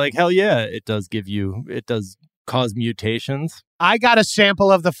it. Be like, hell yeah, it does cause mutations. I got a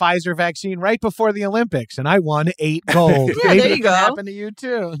sample of the Pfizer vaccine right before the Olympics, and I won 8 gold. Yeah, there you go. Happened to you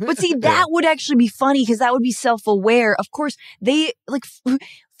too. But see, that would actually be funny because that would be self-aware. Of course, they like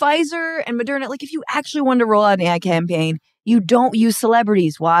Pfizer and Moderna. Like, if you actually wanted to roll out an ad campaign, you don't use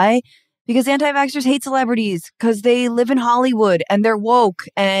celebrities. Why? Because anti-vaxxers hate celebrities because they live in Hollywood and they're woke.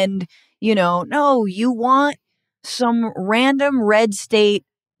 And, no, you want some random red state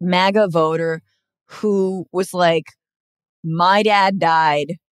MAGA voter who was like, my dad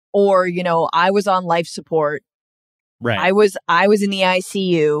died, or, I was on life support. Right. I was in the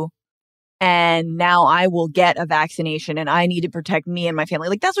ICU and now I will get a vaccination and I need to protect me and my family.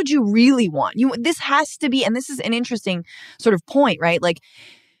 Like, that's what you really want. This has to be, and this is an interesting sort of point, right? Like,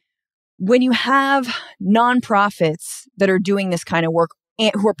 when you have nonprofits that are doing this kind of work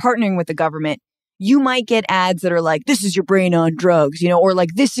and who are partnering with the government, you might get ads that are like, this is your brain on drugs, or like,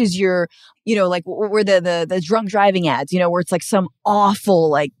 this is your, like where the drunk driving ads, where it's like some awful,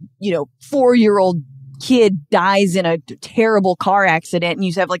 like, 4-year-old kid dies in a terrible car accident and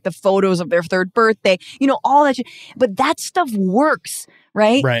you have like the photos of their 3rd birthday, all that shit. But that stuff works,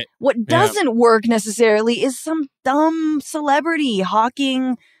 right? Right. What doesn't work necessarily is some dumb celebrity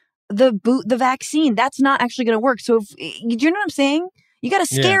hawking the vaccine. That's not actually going to work. So you know what I'm saying? You got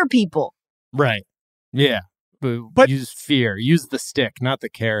to scare people. Right. Yeah. But use fear. Use the stick, not the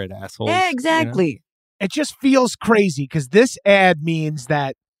carrot, assholes. Yeah, exactly. It just feels crazy because this ad means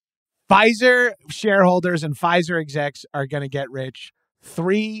that Pfizer shareholders and Pfizer execs are going to get rich.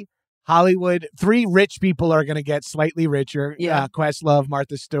 3 rich people are going to get slightly richer. Yeah. Questlove,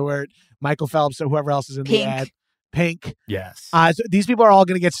 Martha Stewart, Michael Phelps, or whoever else is in the ad. Pink. Yes. So these people are all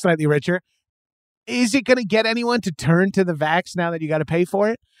going to get slightly richer. Is it going to get anyone to turn to the vax now that you got to pay for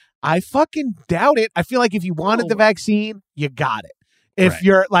it? I fucking doubt it. I feel like if you wanted the vaccine, you got it. If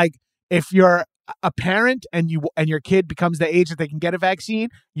you're a parent and your kid becomes the age that they can get a vaccine,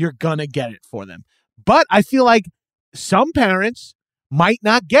 you're gonna get it for them. But I feel like some parents might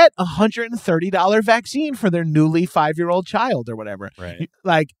not get $130 vaccine for their newly 5-year-old child or whatever. Right.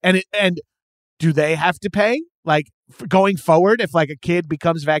 And do they have to pay? Like going forward, if like a kid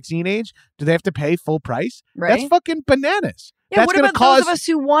becomes vaccine age, do they have to pay full price? Right. That's fucking bananas. Yeah, That's what gonna about cause... those of us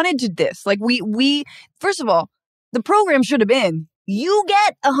who wanted this? Like we first of all, the program should have been you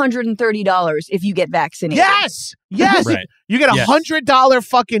get $130 if you get vaccinated. Yes. Right. You get $100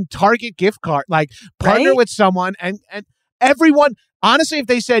 fucking Target gift card. Like partner with someone and everyone. Honestly, if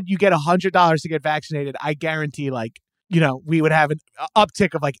they said you get $100 to get vaccinated, I guarantee we would have an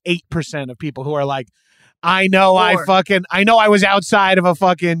uptick of like 8% of people who are like, I know I was outside of a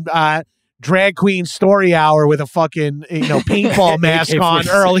fucking drag queen story hour with a fucking paintball mask on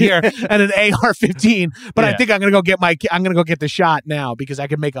earlier and an AR-15, but I think I'm gonna go get the shot now because I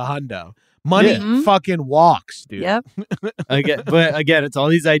can make a hundo. Money fucking walks, dude. Yep. But again, it's all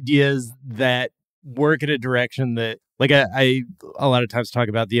these ideas that work in a direction that, like, I a lot of times talk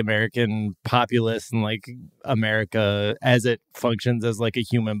about the American populace and like America as it functions as like a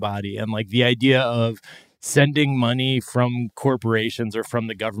human body, and like the idea of sending money from corporations or from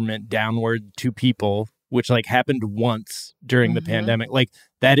the government downward to people, which like happened once during the pandemic. Like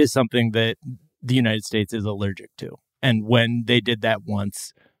that is something that the United States is allergic to. And when they did that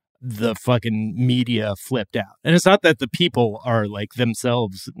once, the fucking media flipped out. And it's not that the people are like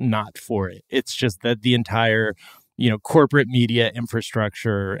themselves not for it. It's just that the entire, corporate media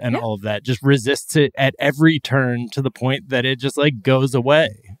infrastructure and all of that just resists it at every turn to the point that it just like goes away.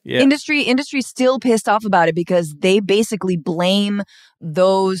 Yeah. Industry's still pissed off about it because they basically blame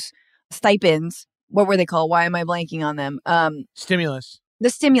those stipends. What were they called? Why am I blanking on them? Stimulus. The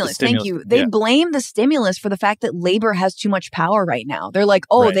stimulus. Thank you. They blame the stimulus for the fact that labor has too much power right now. They're like,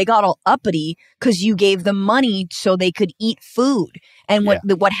 they got all uppity because you gave them money so they could eat food. And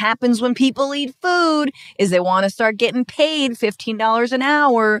what happens when people eat food is they want to start getting paid $15 an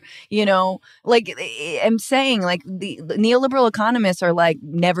hour. Like I'm saying, like the neoliberal economists are like,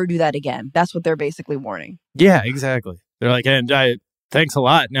 never do that again. That's what they're basically warning. Yeah, exactly. They're like, thanks a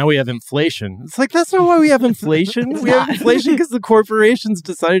lot. Now we have inflation. It's like, that's not why we have inflation. We have inflation because the corporations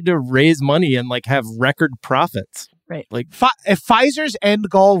decided to raise money and like have record profits. Right. Like if Pfizer's end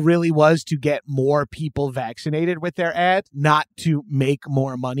goal really was to get more people vaccinated with their ad, not to make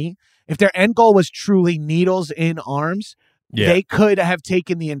more money, if their end goal was truly needles in arms, they could have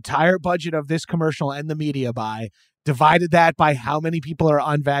taken the entire budget of this commercial and the media buy, divided that by how many people are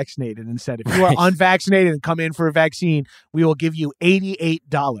unvaccinated and said, if you are unvaccinated and come in for a vaccine, we will give you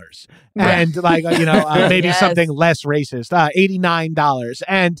 $88. And maybe something less racist, $89.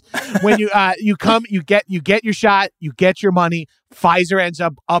 And when you come, you get your shot, you get your money. Pfizer ends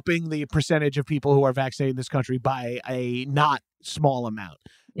up upping the percentage of people who are vaccinated in this country by a not small amount.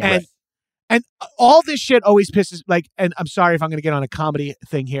 Yeah. And all this shit always pisses, and I'm sorry if I'm going to get on a comedy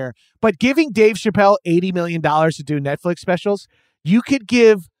thing here, but giving Dave Chappelle $80 million to do Netflix specials, you could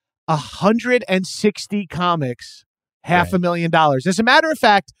give 160 comics $500,000. As a matter of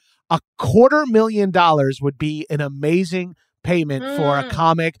fact, $250,000 would be an amazing payment for a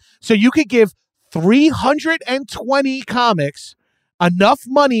comic. So you could give 320 comics enough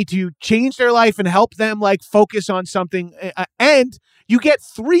money to change their life and help them focus on something, and you get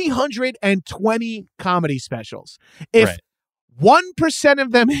 320 comedy specials. If 1%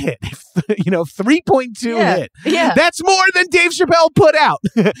 of them hit, 3.2 hit, that's more than Dave Chappelle put out.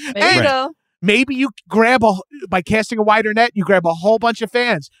 There you go. Maybe you grab by casting a wider net, you grab a whole bunch of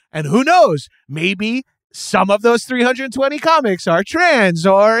fans, and who knows, maybe some of those 320 comics are trans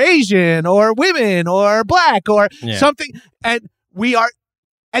or Asian or women or black or something,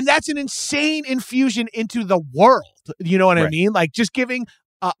 and that's an insane infusion into the world. You know what I mean? Like just giving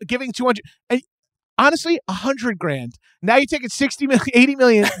 200, and honestly, $100,000. Now you're taking 80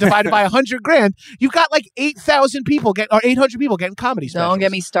 million divided by $100,000. You've got 8,000 people 800 people getting comedy specials. Don't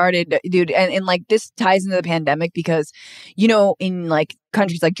get me started, dude. And this ties into the pandemic because, in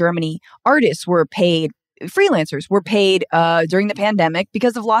countries like Germany, artists were paid. Freelancers were paid during the pandemic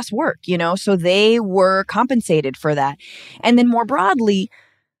because of lost work, so they were compensated for that. And then more broadly,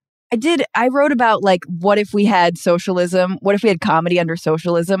 I wrote about like, what if we had socialism? What if we had comedy under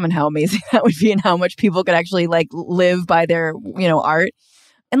socialism and how amazing that would be and how much people could actually like live by their, art.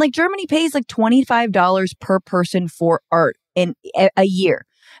 And like Germany pays like $25 per person for art in a year.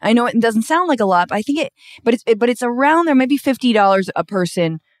 I know it doesn't sound like a lot, but I think but it's around there, maybe $50 a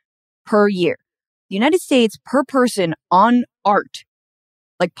person per year. The United States per person on art,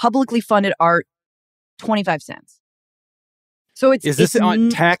 like publicly funded art, 25 cents. So is this on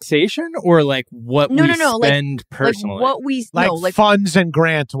taxation or like what we spend personally? Like what we like funds and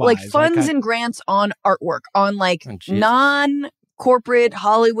grants wise. Like funds and grants on artwork, on like non-corporate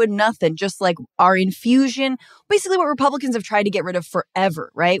Hollywood, nothing, just like our infusion. Basically what Republicans have tried to get rid of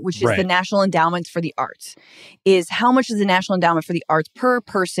forever, right? Which is the National Endowments for the Arts. Is how much does the National Endowment for the Arts per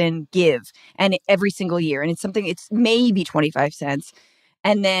person give? And every single year. And it's maybe 25 cents.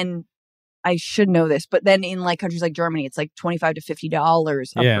 And then I should know this, but then in like countries like Germany, it's like $25 to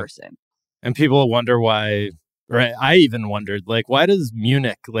 $50 a person. And people wonder why, right? I even wondered, like, why does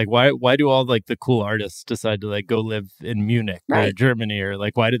Munich, like, why do all like the cool artists decide to like go live in Munich or Germany, or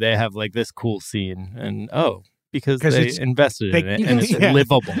like, why do they have like this cool scene? And because they invested in it and it's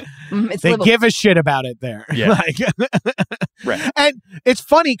livable. It's they livable. give a shit about it there. Yeah. Right. And it's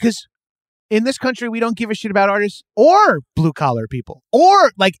funny because in this country, we don't give a shit about artists or blue collar people,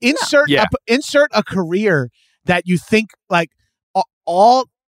 or like insert a career that you think like all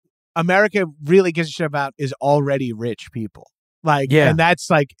America really gives a shit about is already rich people. Like, and that's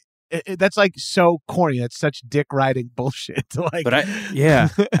like so corny. That's such dick riding bullshit. Like, but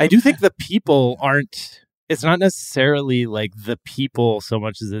I do think the people aren't. It's not necessarily like the people so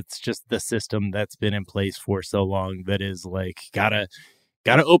much as it's just the system that's been in place for so long that is like gotta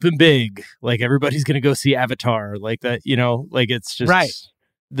open big. Like everybody's going to go see Avatar like that, like it's just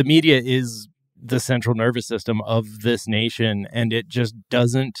the media is the central nervous system of this nation. And it just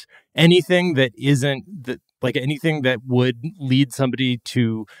doesn't anything that would lead somebody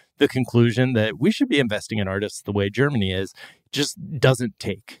to the conclusion that we should be investing in artists the way Germany is just doesn't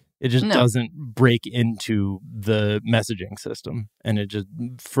take. It just doesn't break into the messaging system. And it just,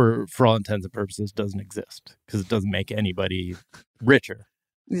 for all intents and purposes, doesn't exist because it doesn't make anybody richer.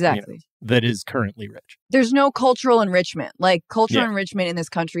 Exactly. That is currently rich. There's no cultural enrichment. Like cultural enrichment in this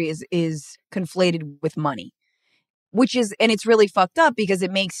country is conflated with money, and it's really fucked up because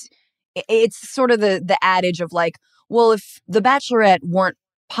it's sort of the adage of like, well, if The Bachelorette weren't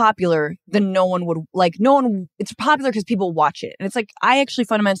popular, then it's popular because people watch it. And it's like, I actually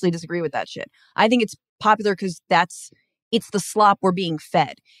fundamentally disagree with that shit. I think it's popular because it's the slop we're being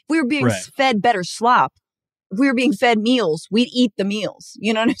fed. If we were being fed better slop, if we were being fed meals, we'd eat the meals.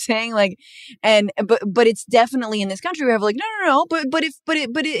 You know what I'm saying? Like, but it's definitely in this country we have like, no, but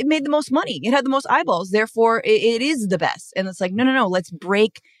it made the most money. It had the most eyeballs. Therefore it is the best. And it's like, no, let's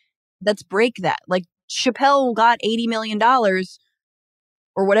break that. Like Chappelle got $80 million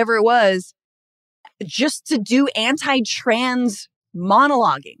or whatever it was just to do anti-trans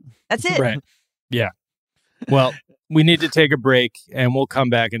monologuing. That's it. Right. Yeah. Well, we need to take a break and we'll come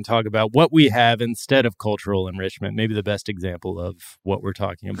back and talk about what we have instead of cultural enrichment. Maybe the best example of what we're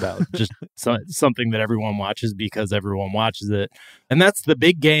talking about. Just something that everyone watches because everyone watches it. And that's the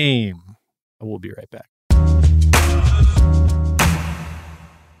big game. We'll be right back.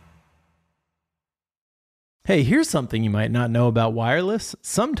 Hey, here's something you might not know about wireless.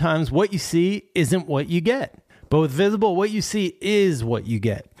 Sometimes what you see isn't what you get. But with Visible, what you see is what you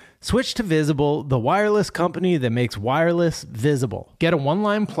get. Switch to Visible, the wireless company that makes wireless visible. Get a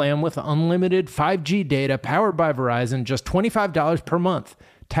one-line plan with unlimited 5G data powered by Verizon, just $25 per month.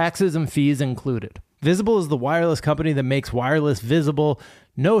 Taxes and fees included. Visible is the wireless company that makes wireless visible.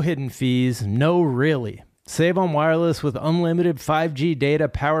 No hidden fees, no really. Save on wireless with unlimited 5G data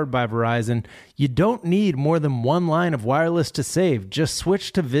powered by Verizon. You don't need more than one line of wireless to save. Just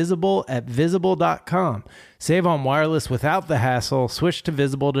switch to Visible at Visible.com. Save on wireless without the hassle. Switch to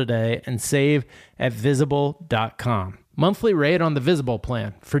Visible today and save at Visible.com. Monthly rate on the Visible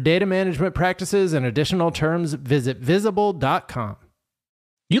plan. For data management practices and additional terms, visit Visible.com.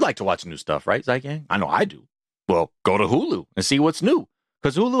 You like to watch new stuff, right, Zygang? I know I do. Well, go to Hulu and see what's new.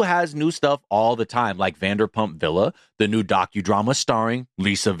 Because Hulu has new stuff all the time, like Vanderpump Villa, the new docudrama starring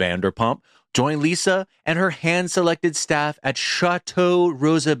Lisa Vanderpump. Join Lisa and her hand-selected staff at Chateau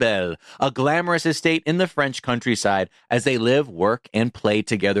Rosabelle, a glamorous estate in the French countryside, as they live, work, and play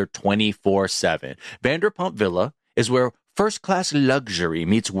together 24/7. Vanderpump Villa is where first-class luxury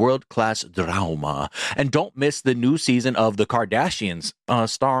meets world-class drama. And don't miss the new season of The Kardashians,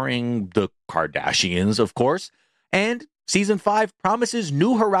 starring the Kardashians, of course. And Season 5 promises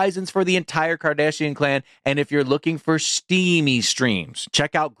new horizons for the entire Kardashian clan, and if you're looking for steamy streams,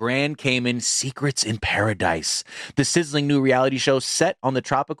 check out Grand Cayman Secrets in Paradise, the sizzling new reality show set on the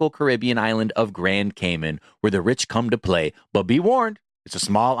tropical Caribbean island of Grand Cayman, where the rich come to play. But be warned, it's a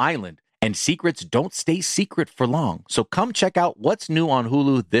small island, and secrets don't stay secret for long. So come check out what's new on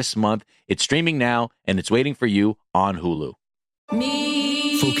Hulu this month. It's streaming now, and it's waiting for you on Hulu.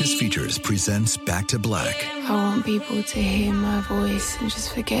 Focus Features presents Back to Black. I want people to hear my voice and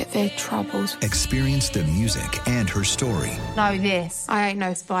just forget their troubles. Experience the music and her story Know this. I ain't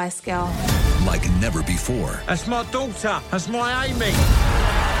no Spice Girl. like never before That's my daughter. That's my Amy.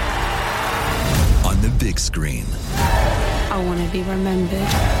 on the big screen. I want to be remembered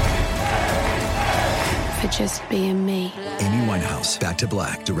for just being me. Amy Winehouse, Back to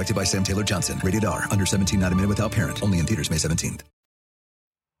Black, directed by Sam Taylor Johnson. Rated R, under 17, not a minute without parent. Only in theaters May 17th.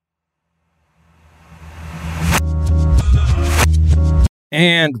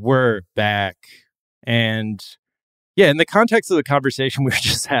 And we're back. And yeah, in the context of the conversation we were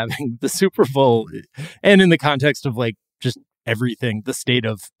just having, the Super Bowl, and in the context of like just everything, the state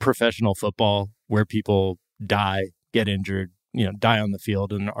of professional football, where people die, get injured, die on the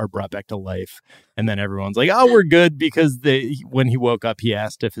field and are brought back to life. And then everyone's like, oh, we're good because when he woke up, he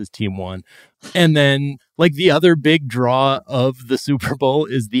asked if his team won. And then like the other big draw of the Super Bowl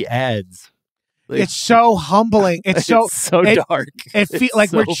is the ads. Like, it's so humbling. It's so dark. It feels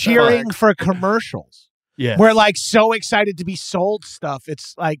like we're cheering for commercials. Yeah, we're like so excited to be sold stuff.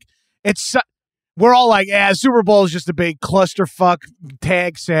 It's like we're all like, yeah, Super Bowl is just a big clusterfuck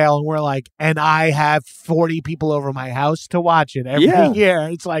tag sale, and we're like, and I have 40 people over my house to watch it every year.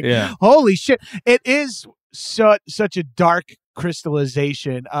 It's like, holy shit! It is such a dark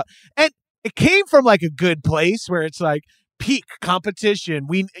crystallization, and it came from like a good place where it's like, peak competition.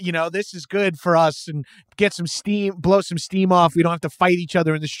 This is good for us and get some steam, blow some steam off. We don't have to fight each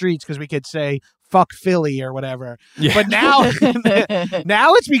other in the streets because we could say fuck Philly or whatever. Yeah. But now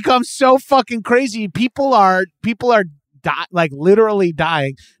it's become so fucking crazy. People are like literally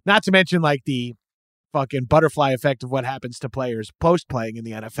dying. Not to mention like the fucking butterfly effect of what happens to players post playing in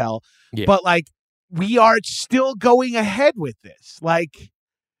the NFL. Yeah. But like we are still going ahead with this. Like,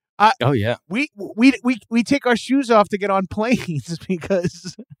 oh yeah, we take our shoes off to get on planes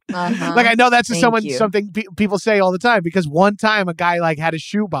because, like, I know that's something people say all the time. Because one time a guy like had a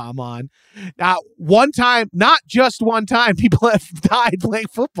shoe bomb on. Now, one time, not just one time, people have died playing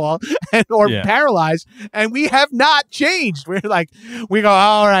football or paralyzed, and we have not changed. We're like, we go,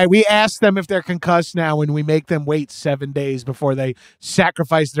 all right. We ask them if they're concussed now, and we make them wait 7 days before they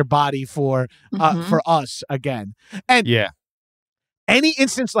sacrifice their body for us again. And any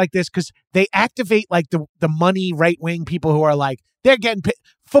instance like this, because they activate like the money right-wing people who are like, they're getting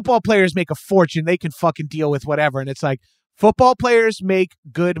football players make a fortune. They can fucking deal with whatever. And it's like, football players make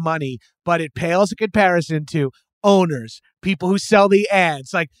good money, but it pales in comparison to owners, people who sell the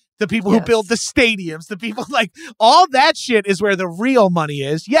ads, like the people who build the stadiums, the people like all that shit is where the real money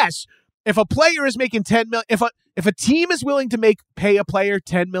is. Yes. If a player is making $10 million, if a team is willing to pay a player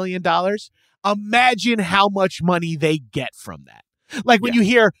 $10 million, imagine how much money they get from that. Like when you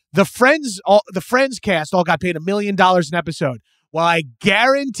hear the Friends cast all got paid $1 million an episode. Well, I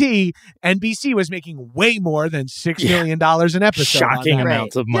guarantee NBC was making way more than $6 million an episode. Shocking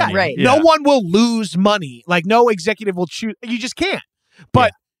amounts of money. Yeah, right. Yeah. No one will lose money. Like no executive will choose. You just can't.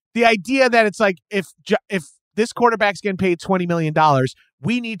 But the idea that it's like if this quarterback's getting paid $20 million,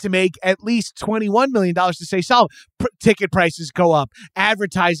 we need to make at least $21 million to stay solid. Ticket prices go up.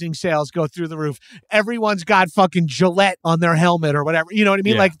 Advertising sales go through the roof. Everyone's got fucking Gillette on their helmet or whatever. You know what I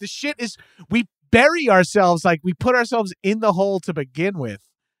mean? Like the shit is, we bury ourselves, like we put ourselves in the hole to begin with.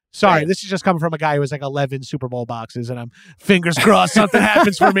 Sorry, this is just coming from a guy who has like 11 Super Bowl boxes, and I'm fingers crossed something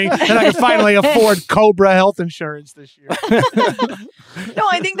happens for me and I can finally afford Cobra health insurance this year. No,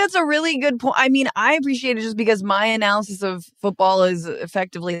 I think that's a really good point. I mean, I appreciate it just because my analysis of football is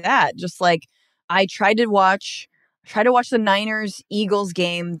effectively that. Just like I tried to watch the Niners-Eagles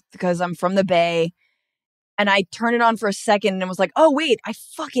game because I'm from the Bay. And I turned it on for a second and was like, oh, wait, I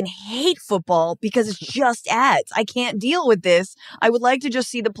fucking hate football because it's just ads. I can't deal with this. I would like to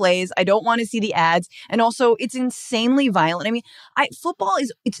just see the plays. I don't want to see the ads. And also, it's insanely violent. I mean, football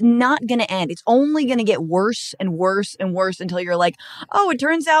it's not going to end. It's only going to get worse and worse and worse until you're like, oh, it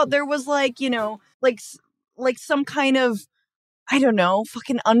turns out there was like, like some kind of, I don't know,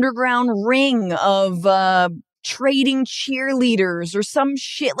 fucking underground ring of trading cheerleaders or some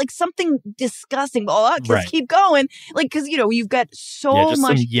shit, like something disgusting. Oh, just keep going. Like, because, you've got so just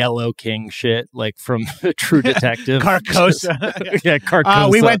much. Some Yellow King shit, like from True Detective. Carcosa.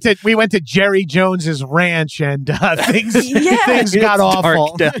 Carcosa. We went to Jerry Jones's ranch and things got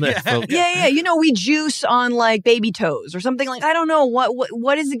awful. Yeah. We juice on like baby toes or something. Like, I don't know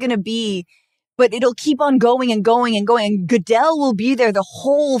what is it going to be, but it'll keep on going and going and going. And Goodell will be there the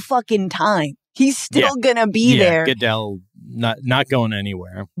whole fucking time. He's still gonna be there. Goodell not going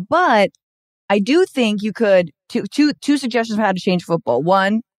anywhere. But I do think you could two suggestions for how to change football.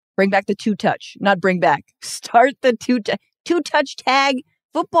 One, bring back the start the two touch tag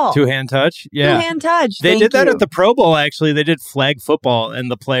football. 2-hand touch? Yeah. 2-hand touch. They did that at the Pro Bowl, actually. They did flag football, and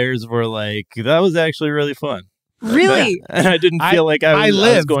the players were like, that was actually really fun. Really? And I didn't feel like I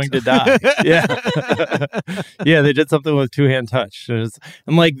was going to die. Yeah. Yeah, they did something with 2-hand touch.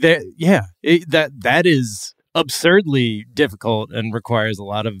 I'm like, that is absurdly difficult and requires a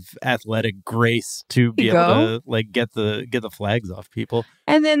lot of athletic grace to be able to like get the flags off people.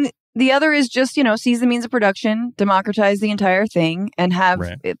 And then the other is just, seize the means of production, democratize the entire thing, and have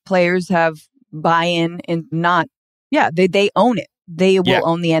players have buy-in and not, they own it. They will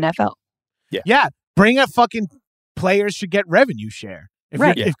own the NFL. Yeah. Bring a fucking players should get revenue share.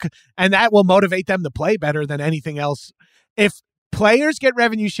 And that will motivate them to play better than anything else. If players get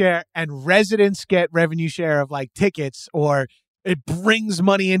revenue share and residents get revenue share of like tickets, or it brings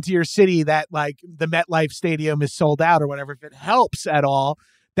money into your city that like the MetLife Stadium is sold out or whatever, if it helps at all,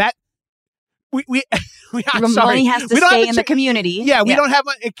 that money has to stay in the community. Yeah, we don't have.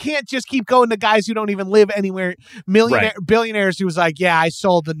 It can't just keep going to guys who don't even live anywhere. Billionaires who was like, yeah, I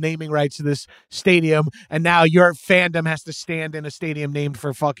sold the naming rights to this stadium, and now your fandom has to stand in a stadium named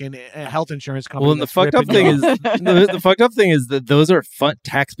for fucking health insurance company. Well, and the fucked up thing is the fucked up thing is that those are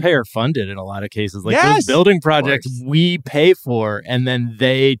taxpayer funded in a lot of cases. Like those building projects we pay for, and then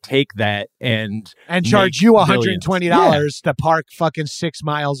they take that and charge you $120 to park fucking 6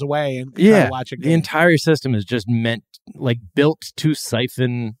 miles away and try to watch a game. The entire system is just built to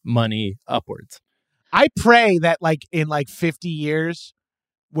siphon money upwards. I pray that like in like 50 years,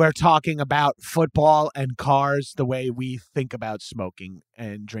 we're talking about football and cars the way we think about smoking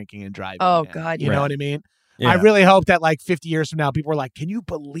and drinking and driving. Oh, God. You know what I mean? Yeah. I really hope that like 50 years from now, people are like, can you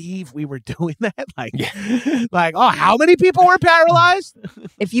believe we were doing that? Like, oh, how many people were paralyzed?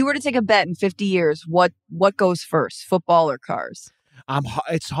 If you were to take a bet in 50 years, what goes first, football or cars?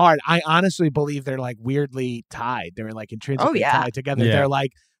 It's hard. I honestly believe they're like weirdly tied. They're like intrinsically tied together. Yeah. They're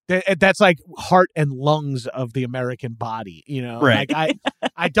like, that's like heart and lungs of the American body. Right. Like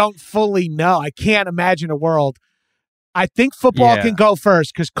I don't fully know. I can't imagine a world. I think football can go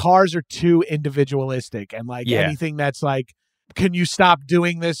first because cars are too individualistic, and like anything that's like, can you stop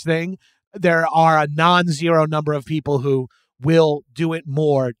doing this thing? There are a non-zero number of people who will do it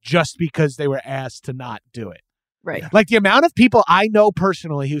more just because they were asked to not do it. Right. Like the amount of people I know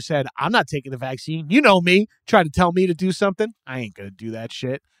personally who said, I'm not taking the vaccine. You know me, try to tell me to do something. I ain't going to do that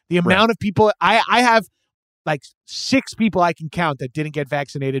shit. The amount of people, I have like 6 people I can count that didn't get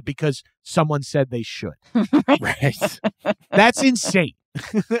vaccinated because someone said they should. Right. That's insane.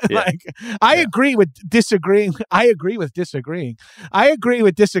 I agree with disagreeing. I agree with disagreeing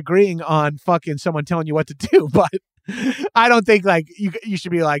on fucking someone telling you what to do, but I don't think like you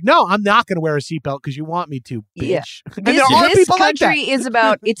should be like, no, I'm not going to wear a seatbelt because you want me to, bitch. Yeah. And there are this people country like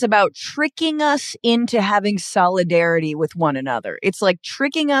that. it's about tricking us into having solidarity with one another. It's like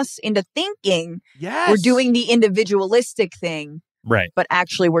tricking us into thinking we're doing the individualistic thing, right? But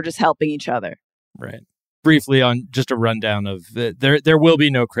actually, we're just helping each other, right? Briefly on just a rundown of there will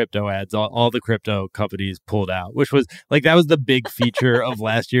be no crypto ads. All the crypto companies pulled out, which was like that was the big feature of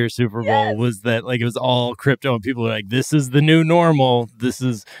last year's Super Bowl was that like it was all crypto and people were like, this is the new normal. This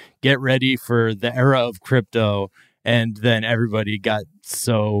is get ready for the era of crypto. And then everybody got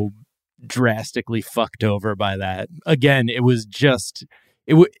so drastically fucked over by that. Again, it was just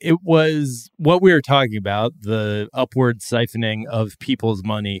it was what we were talking about, the upward siphoning of people's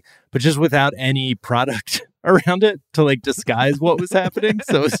money, but just without any product around it to like disguise what was happening.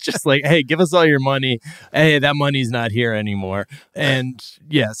 So it's just like, hey, give us all your money. Hey, that money's not here anymore. And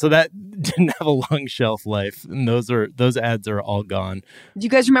so that didn't have a long shelf life. And those ads are all gone. Do you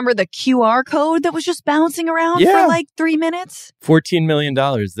guys remember the QR code that was just bouncing around for like 3 minutes? $14 million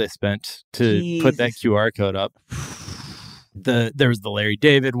they spent to put that QR code up. There was the Larry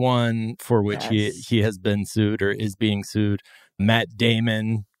David one for which he has been sued or is being sued. Matt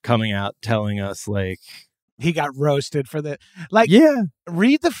Damon coming out telling us like he got roasted for the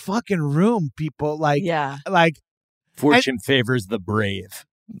read the fucking room, people. Like fortune favors the brave.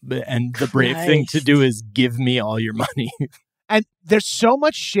 And the brave thing to do is give me all your money. And there's so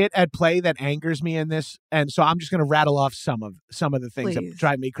much shit at play that angers me in this. And so I'm just going to rattle off some of the things that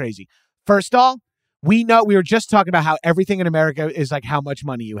drive me crazy. First off, we were just talking about how everything in America is like how much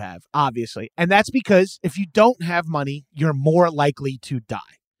money you have, obviously. And that's because if you don't have money, you're more likely to die.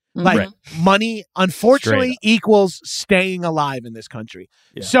 Like money, unfortunately, equals staying alive in this country.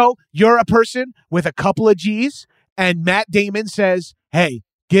 Yeah. So you're a person with a couple of G's and Matt Damon says, hey,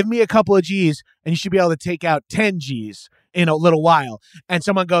 give me a couple of G's and you should be able to take out 10 G's in a little while. And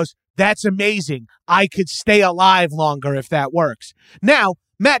someone goes, that's amazing. I could stay alive longer if that works. Now,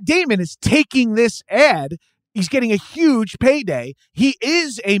 Matt Damon is taking this ad. He's getting a huge payday. He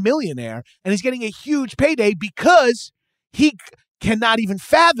is a millionaire and he's getting a huge payday because he cannot even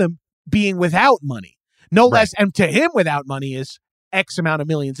fathom being without money. No less. And to him, without money is X amount of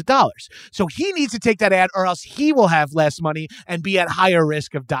millions of dollars. So he needs to take that ad or else he will have less money and be at higher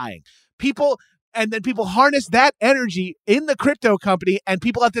risk of dying. And then people harness that energy in the crypto company and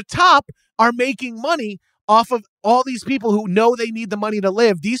people at the top are making money off of all these people who know they need the money to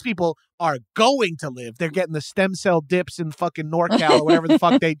live. These people are going to live. They're getting the stem cell dips in fucking NorCal or whatever the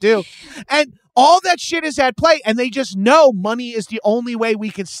fuck they do. And all that shit is at play. And they just know money is the only way we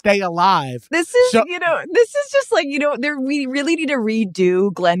can stay alive. This is, this is just like, we really need to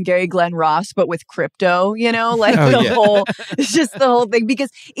redo Glenn Ross, but with crypto, like it's just the whole thing because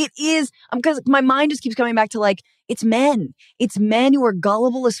it is, because my mind just keeps coming back to like, it's men who are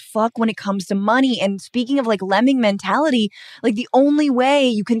gullible as fuck when it comes to money. And speaking of like lemming mentality, like the only way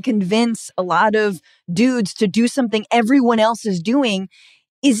you can convince a lot of dudes to do something everyone else is doing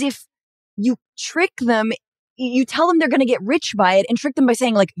is if you trick them, you tell them they're going to get rich by it and trick them by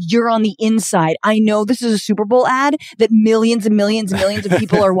saying like, you're on the inside. I know this is a Super Bowl ad that millions and millions and millions of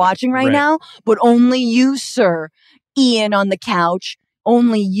people are watching right now, but only you, sir, Ian on the couch,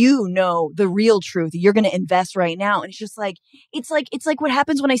 only you know the real truth. You're going to invest right now. And it's just like, it's like what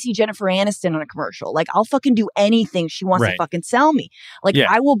happens when I see Jennifer Aniston on a commercial. Like I'll fucking do anything she wants to fucking sell me. Like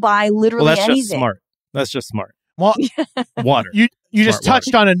I will buy literally anything. Just smart. That's just smart. Well, water. You just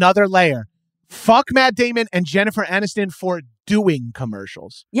touched on another layer. Fuck Matt Damon and Jennifer Aniston for doing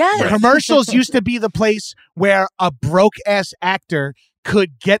commercials. Yeah. Commercials used to be the place where a broke-ass actor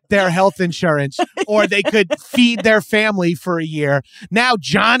could get their health insurance or they could feed their family for a year. Now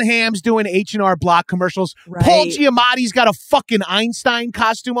John Hamm's doing H&R Block commercials. Paul Giamatti's got a fucking Einstein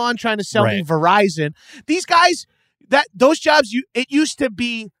costume on trying to sell me Verizon. These guys, those jobs, it used to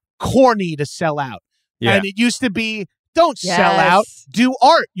be corny to sell out. Yeah. And it used to be, don't sell out. Do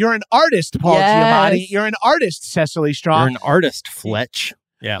art. You're an artist, Paul Giamatti. You're an artist, Cecily Strong. You're an artist, Fletch.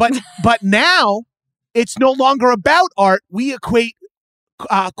 Yeah. But now it's no longer about art. We equate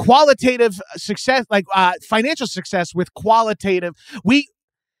qualitative success, like financial success, with qualitative.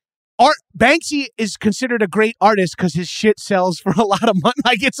 Banksy is considered a great artist because his shit sells for a lot of money.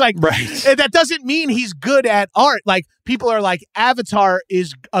 Like it's like that doesn't mean he's good at art. Like people are like, Avatar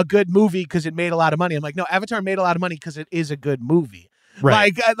is a good movie because it made a lot of money. I'm like, no, Avatar made a lot of money because it is a good movie.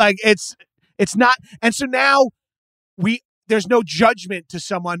 Right. Like it's not. And so now there's no judgment to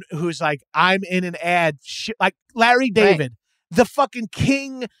someone who's like, I'm in an ad. Like Larry David, the fucking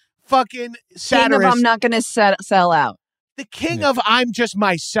king, fucking satirist. King of I'm not going to sell out. The king of I'm just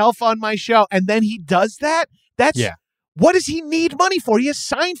myself on my show, and then he does that? What does he need money for? He has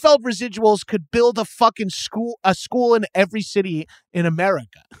Seinfeld residuals, could build a fucking school in every city in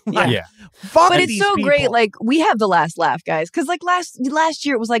America. But it's so people. Great. Like we have the last laugh, guys, because like last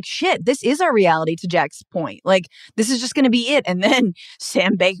year it was like, shit, this is our reality. To Jack's point, like this is just going to be it. And then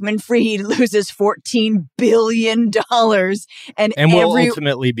Sam Bankman-Fried loses $14 billion, and will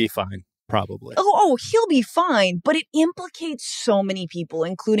ultimately be fine. Probably. Oh, he'll be fine. But it implicates so many people,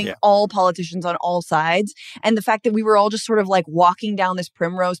 including all politicians on all sides. And the fact that we were all just sort of like walking down this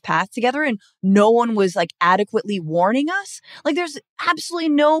primrose path together and no one was like adequately warning us. Like there's absolutely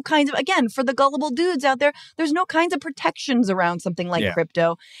no kinds of, again, for the gullible dudes out there, there's no kinds of protections around something like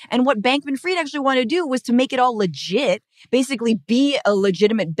crypto. And what Bankman-Fried actually wanted to do was to make it all legit, basically be a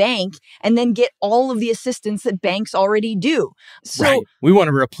legitimate bank and then get all of the assistance that banks already do. So we want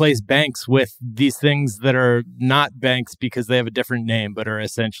to replace banks with these things that are not banks because they have a different name, but are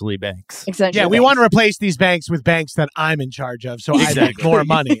essentially banks. We want to replace these banks with banks that I'm in charge of. So I make more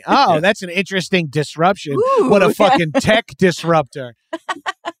money. Oh, that's an interesting disruption. Ooh, what a fucking tech disruptor.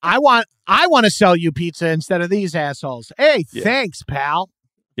 I want to sell you pizza instead of these assholes. Hey, thanks, pal.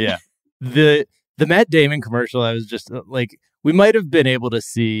 Yeah. The Matt Damon commercial, I was just like, we might have been able to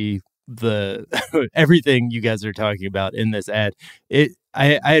see the everything you guys are talking about in this ad.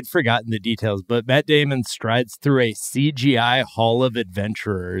 I had forgotten the details, but Matt Damon strides through a CGI hall of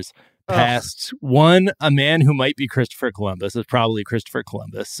adventurers past a man who might be Christopher Columbus. It's probably Christopher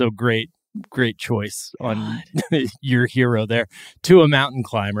Columbus. So great choice on your hero there. 2, a mountain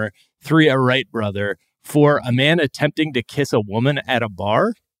climber. 3, a Wright brother. 4, a man attempting to kiss a woman at a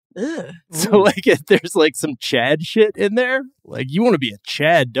bar. Ugh. So like there's like some Chad shit in there. Like you want to be a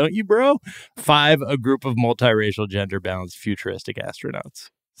Chad, don't you, bro? 5, a group of multiracial, gender balanced, futuristic astronauts.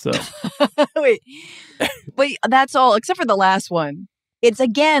 So wait, that's all except for the last one. It's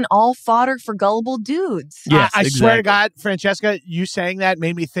again all fodder for gullible dudes. Yes, I exactly. swear to God, Francesca, you saying that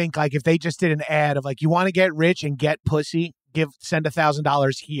made me think like if they just did an ad of like you want to get rich and get pussy, send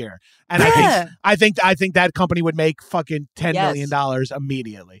 $1,000 here, and I think that company would make fucking $10 million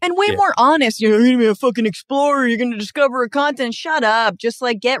immediately, and way more honest. You're gonna be a fucking explorer. You're gonna discover a continent. Shut up. Just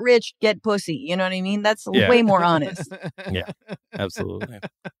like get rich, get pussy. You know what I mean? That's way more honest. Yeah, absolutely.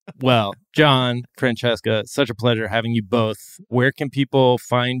 Well, John, Francesca, such a pleasure having you both. Where can people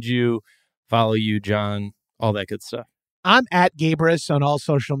find you, follow you, John, all that good stuff? I'm at Gabrus on all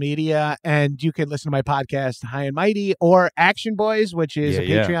social media, and you can listen to my podcast, High and Mighty, or Action Boys, which is a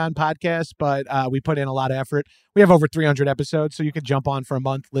Patreon podcast, but we put in a lot of effort. We have over 300 episodes, so you can jump on for a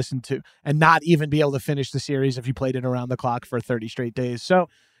month, listen to, and not even be able to finish the series if you played it around the clock for 30 straight days. So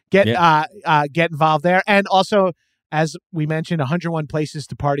get involved there. And also, as we mentioned, 101 Places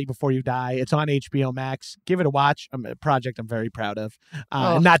to Party Before You Die. It's on HBO Max. Give it a watch. A project I'm very proud of.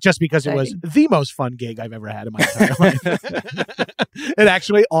 And not just because it was the most fun gig I've ever had in my entire life. It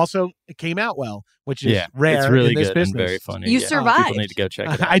actually also came out well, which is rare. It's really in this good business. and very funny. You survived. People need to go check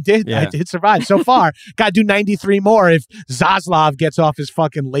it out. I did. Yeah. I did survive so far. Got to do 93 more if Zaslav gets off his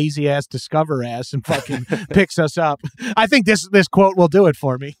fucking lazy ass Discover ass and fucking picks us up. I think this quote will do it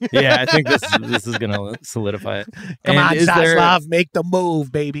for me. Yeah, I think this is going to solidify it. Come on, Zaslav, make the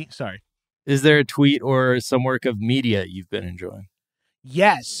move, baby. Sorry. Is there a tweet or some work of media you've been enjoying?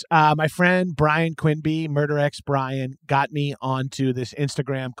 Yes. My friend Brian Quinby, Murder X Brian, got me onto this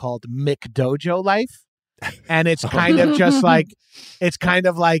Instagram called McDojo Life. And it's kind of just like,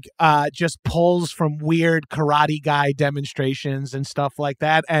 just pulls from weird Karate Guy demonstrations and stuff like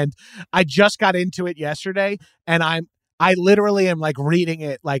that. And I just got into it yesterday, and I literally am like reading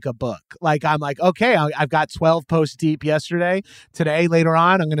it like a book. Like I'm like, okay, I've got 12 posts deep yesterday. Today, later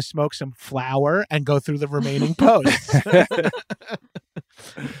on, I'm going to smoke some flower and go through the remaining posts.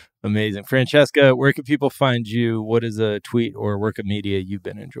 Amazing. Francesca, where can people find you? What is a tweet or work of media you've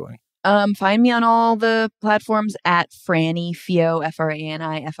been enjoying? Find me on all the platforms at Franny Fio,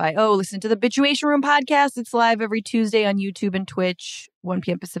 FRANIFIO. Listen to the Bituation Room podcast. It's live every Tuesday on YouTube and Twitch, 1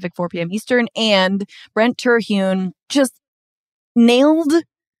 p.m. Pacific, 4 p.m. Eastern. And Brent Terhune just nailed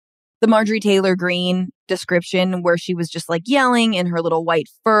the Marjorie Taylor Greene description where she was just like yelling in her little white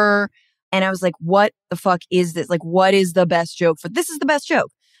fur. And I was like, what the fuck is this? Like, what is the best joke for this? Is the best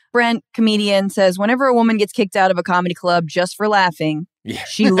joke. Brent, comedian, says, whenever a woman gets kicked out of a comedy club just for laughing,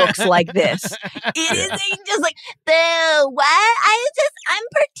 she looks like this. It is just like, what? I'm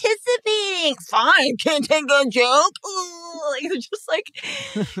participating. Fine, can't take a joke. Ooh. Like,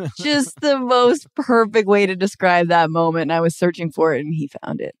 just the most perfect way to describe that moment. And I was searching for it, and he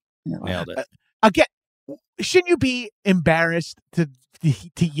found it. Nailed it. Again, shouldn't you be embarrassed to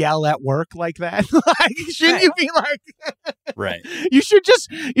yell at work like that? Like, shouldn't you be like, right? You should just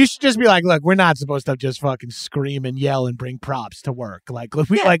be like, look, we're not supposed to just fucking scream and yell and bring props to work. Like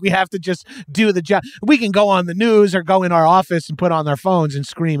we have to just do the job. We can go on the news or go in our office and put on our phones and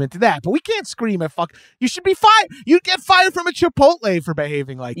scream into that, but we can't scream at fuck. You should be fired. You'd get fired from a Chipotle for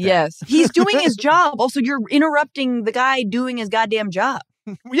behaving like that. Yes, he's doing his job. Also, you're interrupting the guy doing his goddamn job.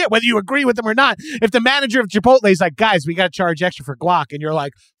 Yeah, whether you agree with them or not. If the manager of Chipotle is like, guys, we got to charge extra for guac, and you're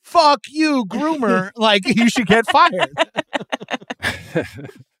like, fuck you, groomer, like, you should get fired.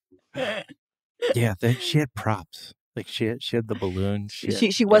 Yeah, she had props. Like, she had the balloon.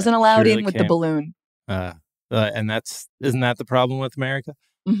 She wasn't allowed in with the balloon. And isn't that the problem with America?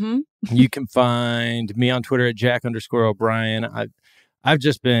 Mm-hmm. You can find me on Twitter at Jack_O'Brien. I've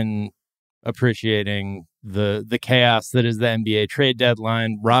just been appreciating the chaos that is the NBA trade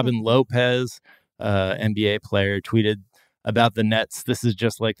deadline. Robin Lopez, NBA player, tweeted about the Nets. This is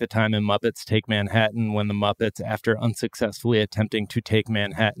just like the time in Muppets Take Manhattan when the Muppets, after unsuccessfully attempting to take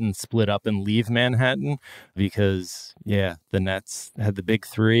Manhattan, split up and leave Manhattan because, the Nets had the big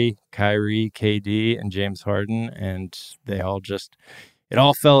three, Kyrie, KD, and James Harden, and it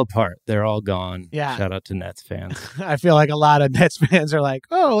all fell apart. They're all gone. Yeah. Shout out to Nets fans. I feel like a lot of Nets fans are like,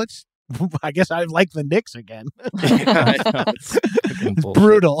 oh, let's I guess I like the Knicks again. Yeah, I know. It's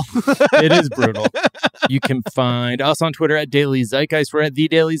brutal. It is brutal. You can find us on Twitter at Daily Zeitgeist. We're at The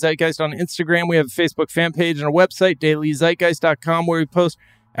Daily Zeitgeist on Instagram. We have a Facebook fan page and a website, dailyzeitgeist.com, where we post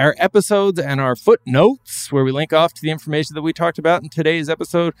our episodes and our footnotes, where we link off to the information that we talked about in today's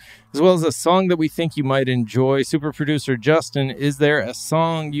episode, as well as a song that we think you might enjoy. Super producer Justin, is there a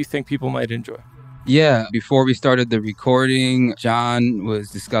song you think people might enjoy? Yeah, before we started the recording, John was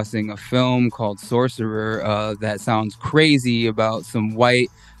discussing a film called Sorcerer that sounds crazy about some white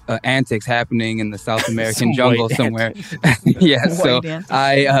antics happening in the South American jungle somewhere. Yeah, so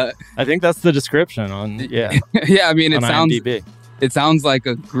I think that's the description on yeah. Yeah, I mean, it sounds IMDb. It sounds like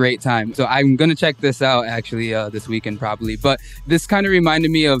a great time. So I'm going to check this out, actually, this weekend probably. But this kind of reminded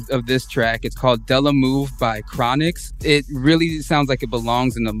me of this track. It's called Della Move by Chronix. It really sounds like it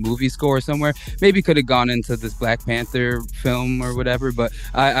belongs in a movie score somewhere. Maybe could have gone into this Black Panther film or whatever, but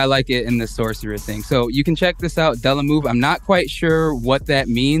I like it in the Sorcerer thing. So you can check this out, Della Move. I'm not quite sure what that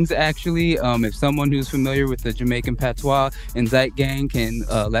means, actually. If someone who's familiar with the Jamaican patois and Zeit Gang can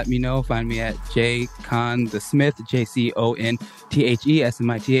let me know. Find me at JCon the Smith,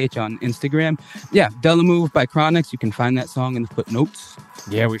 JCONTHESMITH on Instagram. Yeah, Della Move by Chronix. You can find that song in the footnotes.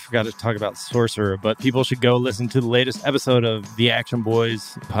 Yeah, we forgot to talk about Sorcerer, but people should go listen to the latest episode of the Action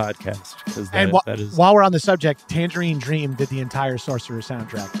Boys podcast. That is... while we're on the subject, Tangerine Dream did the entire Sorcerer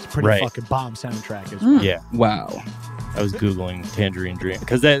soundtrack. It's a pretty fucking bomb soundtrack as well. Yeah. Wow. I was Googling Tangerine Dream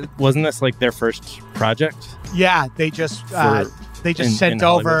because wasn't this like their first project? Yeah, they just sent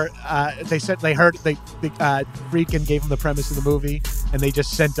over. They said they heard Friedkin gave them the premise of the movie, and they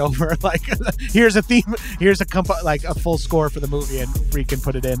just sent over like, here's a theme, here's a full score for the movie, and Friedkin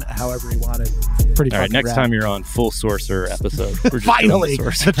put it in however he wanted. Pretty. All right, next time you're on full Sorcerer episode, we're just finally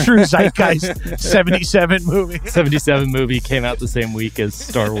the true Zeitgeist 77 movie. 77 movie came out the same week as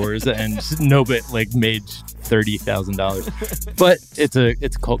Star Wars, and no bit like made $30,000, but it's a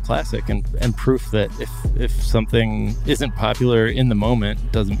cult classic and proof that if something isn't popular in the moment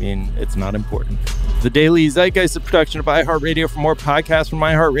doesn't mean it's not important. The Daily Zeitgeist is a production of iHeartRadio. For more podcasts from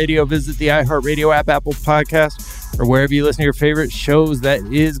iHeartRadio, visit the iHeartRadio app, Apple Podcast, or wherever you listen to your favorite shows. That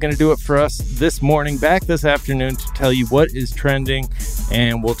is going to do it for us this morning. Back this afternoon to tell you what is trending,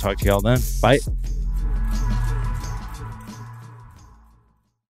 and we'll talk to y'all then. Bye.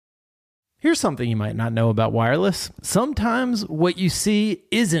 Here's something you might not know about wireless. Sometimes what you see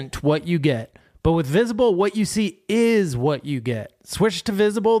isn't what you get. But with Visible, what you see is what you get. Switch to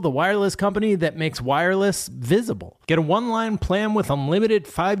Visible, the wireless company that makes wireless visible. Get a one-line plan with unlimited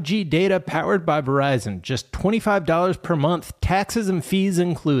 5G data powered by Verizon. Just $25 per month, taxes and fees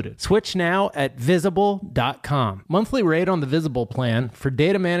included. Switch now at Visible.com. Monthly rate on the Visible plan. For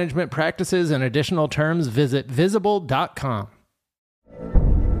data management practices and additional terms, visit Visible.com.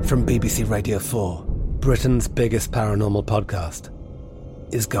 From BBC Radio 4, Britain's biggest paranormal podcast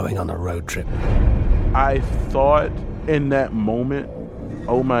is going on a road trip. I thought in that moment,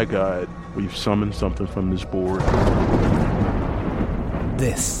 oh my God, we've summoned something from this board.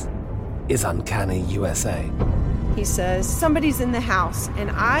 This is Uncanny USA. He says, somebody's in the house,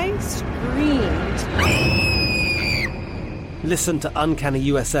 and I screamed. Listen to Uncanny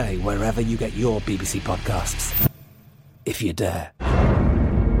USA wherever you get your BBC podcasts, if you dare.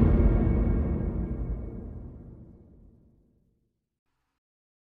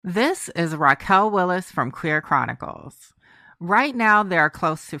 This is Raquel Willis from Queer Chronicles. Right now, there are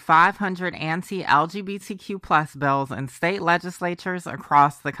close to 500 anti-LGBTQ+ bills in state legislatures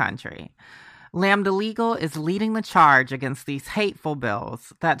across the country. Lambda Legal is leading the charge against these hateful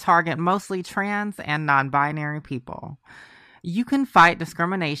bills that target mostly trans and non-binary people. You can fight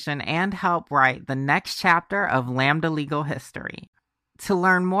discrimination and help write the next chapter of Lambda Legal history. To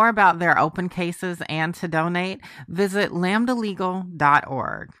learn more about their open cases and to donate, visit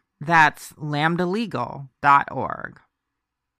lambdalegal.org. That's lambdalegal.org.